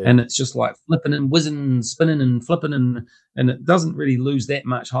 Yeah. And it's just like flipping and whizzing and spinning and flipping and it doesn't really lose that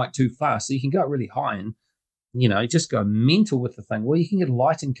much height too fast. So you can go really high and, just go mental with the thing. Well, you can get a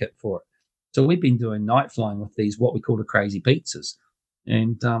lighting kit for it. So we've been doing night flying with these, what we call the crazy pizzas.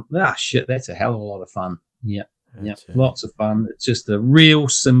 And, shit, that's a hell of a lot of fun. Yeah. Lots of fun. It's just a real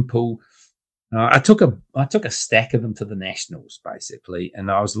simple. I took a stack of them to the Nationals, basically. And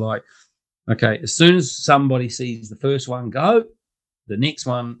I was like, okay, as soon as somebody sees the first one go, the next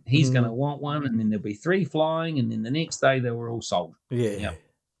one, he's going to want one, and then there'll be 3 flying, and then the next day they were all sold. Yeah.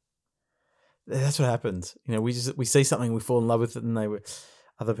 That's what happens. We see something, we fall in love with it, and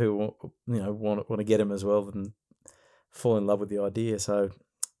other people, want to get them as well and fall in love with the idea. So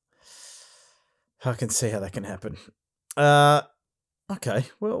I can see how that can happen. Okay,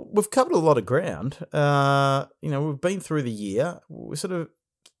 well, we've covered a lot of ground. We've been through the year. We sort of,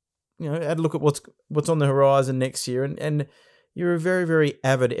 had a look at what's on the horizon next year, and you're a very, very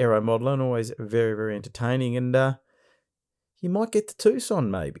avid aero modeler and always very, very entertaining. And you might get to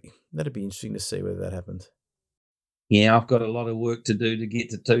Tucson, maybe. That'd be interesting to see whether that happens. Yeah, I've got a lot of work to do to get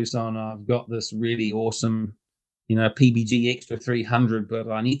to Tucson. I've got this really awesome, PBG Extra 300,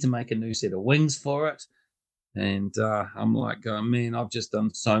 but I need to make a new set of wings for it. And I'm like, man, I've just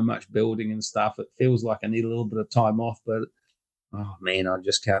done so much building and stuff. It feels like I need a little bit of time off, but oh man, I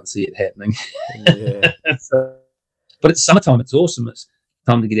just can't see it happening. Yeah. But it's summertime. It's awesome. It's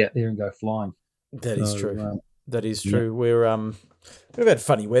time to get out there and go flying. That is true. That is true. Yeah. We've had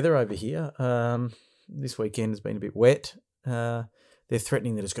funny weather over here. This weekend has been a bit wet. They're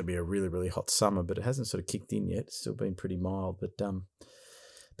threatening that it's going to be a really, really hot summer, but it hasn't sort of kicked in yet. It's still been pretty mild.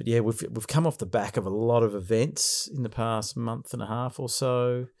 But yeah, we've come off the back of a lot of events in the past month and a half or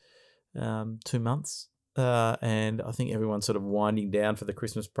so, 2 months, and I think everyone's sort of winding down for the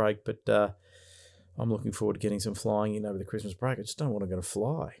Christmas break. But I'm looking forward to getting some flying in over the Christmas break. I just don't know what I'm going to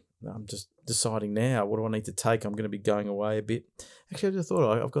fly. I'm just deciding now, what do I need to take? I'm going to be going away a bit. Actually, I just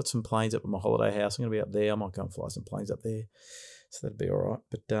thought I've got some planes up at my holiday house. I'm going to be up there. I might go and fly some planes up there. So that'd be all right.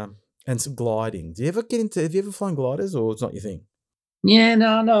 But and some gliding. Have you ever flown gliders, or it's not your thing? Yeah,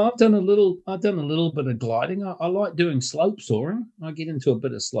 no. I've done a little bit of gliding. I like doing slope soaring. I get into a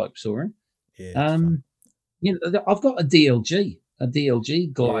bit of slope soaring. Yeah. I've got a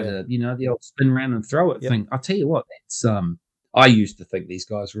DLG glider, the old spin around and throw it Yep. thing. I'll tell you what, that's I used to think these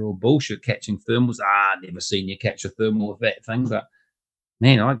guys were all bullshit catching thermals. Never seen you catch a thermal with that thing. But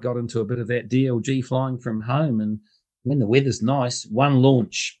man, I got into a bit of that DLG flying from home, and when the weather's nice, one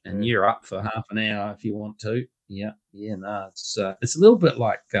launch and you're up for half an hour if you want to. Yeah, no, it's a little bit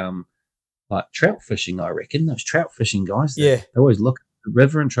like trout fishing, I reckon. Those trout fishing guys, they always look at the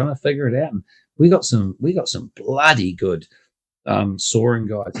river and trying to figure it out. And we got some bloody good soaring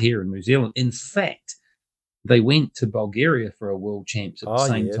guys here in New Zealand. In fact, they went to Bulgaria for a World Champs at the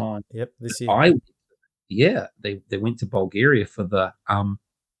same time. Yep, this year. They went to Bulgaria for the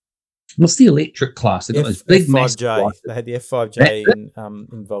what's the electric class? They got those big F5J. They had the F5J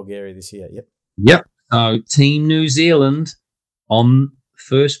in Bulgaria this year. Yep. So Team New Zealand on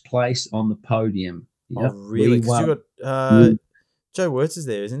first place on the podium. Yep. Oh, really? Because you got Joe Wirtz is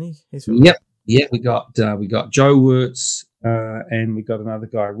there, isn't he? Yep. Yeah, we got Joe Wirtz and we got another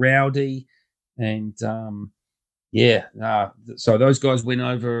guy, Rowdy, and so those guys went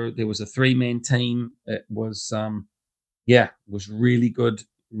over. There was a 3-man team. It was was really good,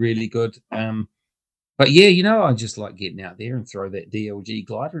 really good. But I just like getting out there and throw that DLG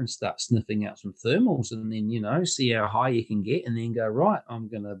glider and start sniffing out some thermals, and then see how high you can get, and then go, right, I'm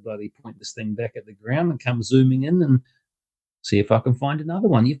gonna bloody point this thing back at the ground and come zooming in and see if I can find another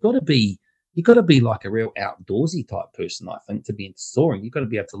one. You've got to be like a real outdoorsy type person, I think, to be into soaring. You've got to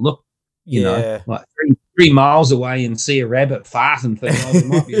be able to look, like 3 miles away and see a rabbit fart and think, oh, there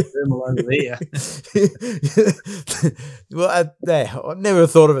might be a thermal over there. Well, I never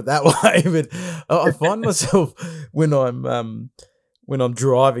thought of it that way, but I find myself when I'm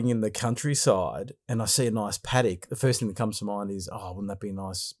driving in the countryside and I see a nice paddock, the first thing that comes to mind is, wouldn't that be a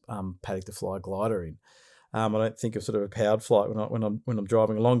nice paddock to fly a glider in? I don't think of sort of a powered flight when I'm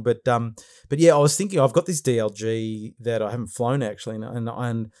driving along, but yeah, I was thinking I've got this DLG that I haven't flown actually,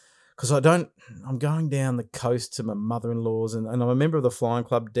 and because I'm going down the coast to my mother-in-law's, and I'm a member of the flying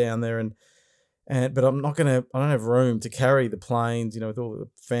club down there, but I don't have room to carry the planes, with all the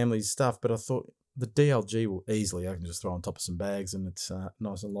family stuff. But I thought the DLG will easily, I can just throw on top of some bags, and it's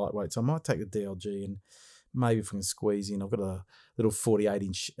nice and lightweight. So I might take the DLG, and maybe if we can squeeze in, I've got a little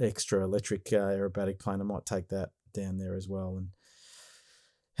 48-inch extra electric aerobatic plane. I might take that down there as well,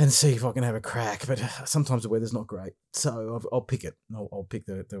 and see if I can have a crack. But sometimes the weather's not great, so I'll pick it. I'll pick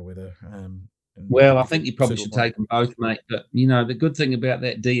the weather. Well, I think you probably should take them both, mate. But the good thing about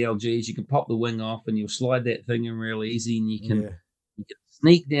that DLG is you can pop the wing off and you'll slide that thing in real easy, and you can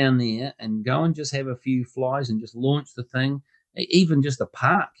sneak down there and go and just have a few flies and just launch the thing. Even just a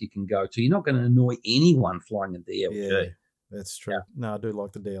park you can go to. You're not going to annoy anyone flying a DLG. Yeah, that's true. Yeah. No, I do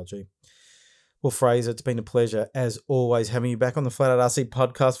like the DLG. Well, Fraser, it's been a pleasure, as always, having you back on the Flat Out RC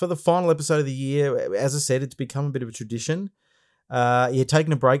podcast for the final episode of the year. As I said, it's become a bit of a tradition. You're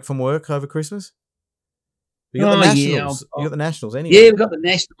taking a break from work over Christmas? You got the Nationals. You got the Nationals anyway. Yeah, we've got the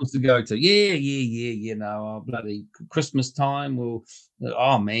Nationals to go to. Yeah. Bloody Christmas time.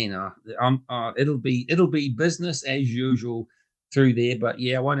 It'll be business as usual through there. But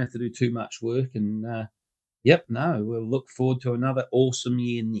yeah, I won't have to do too much work. And we'll look forward to another awesome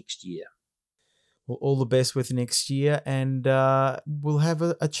year next year. Well, all the best with next year, and we'll have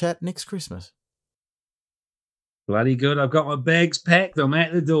a chat next Christmas. Bloody good. I've got my bags packed. I'm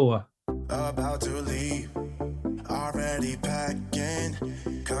at the door. About to leave, already packing.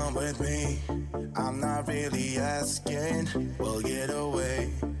 Come with me, I'm not really asking. We'll get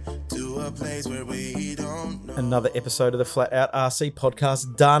away to a place where we don't know. Another episode of the Flat Out RC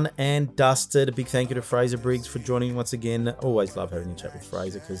podcast done and dusted. A big thank you to Fraser Briggs for joining once again. Always love having a chat with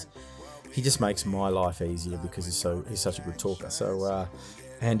Fraser because he just makes my life easier because he's such a good talker. So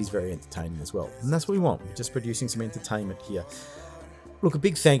and he's very entertaining as well. And that's what we want. We're just producing some entertainment here. Look, a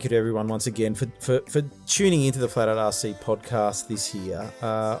big thank you to everyone once again for tuning into the Flat Out RC podcast this year.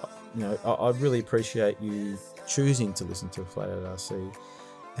 I really appreciate you choosing to listen to Flat Out RC,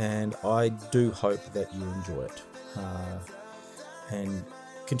 and I do hope that you enjoy it and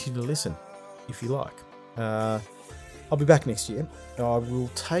continue to listen if you like. I'll be back next year.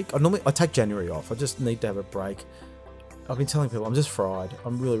 I take January off. I just need to have a break. I've been telling people I'm just fried.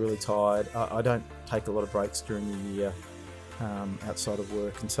 I'm really, really tired. I don't take a lot of breaks during the year outside of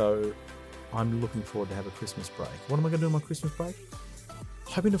work, and so I'm looking forward to have a Christmas break. What am I going to do on my Christmas break?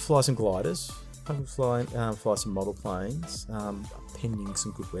 Hoping to fly some gliders. Hoping to fly some model planes, pending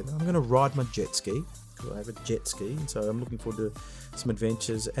some good weather. I'm going to ride my jet ski, because I have a jet ski, and so I'm looking forward to some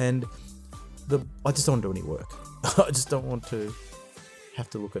adventures. And I just don't want to do any work. I just don't want to have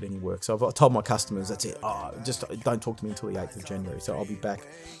to look at any work. So I've told my customers, that's it. Just don't talk to me until the 8th of January. So I'll be back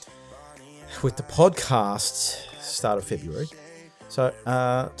with the podcast start of February. So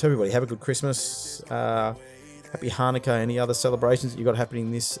to everybody, have a good Christmas. Happy Hanukkah. Any other celebrations that you got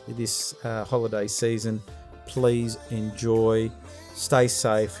happening this holiday season? Please enjoy. Stay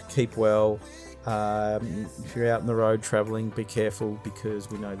safe. Keep well. If you're out on the road traveling, be careful, because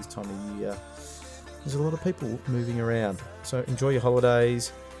we know this time of year there's a lot of people moving around. So enjoy your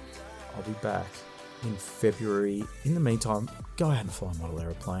holidays. I'll be back in February. In the meantime, go out and fly a model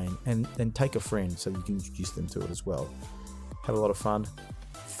aeroplane and take a friend so you can introduce them to it as well. Have a lot of fun.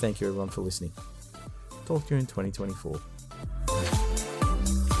 Thank you everyone for listening. Talk to you in 2024.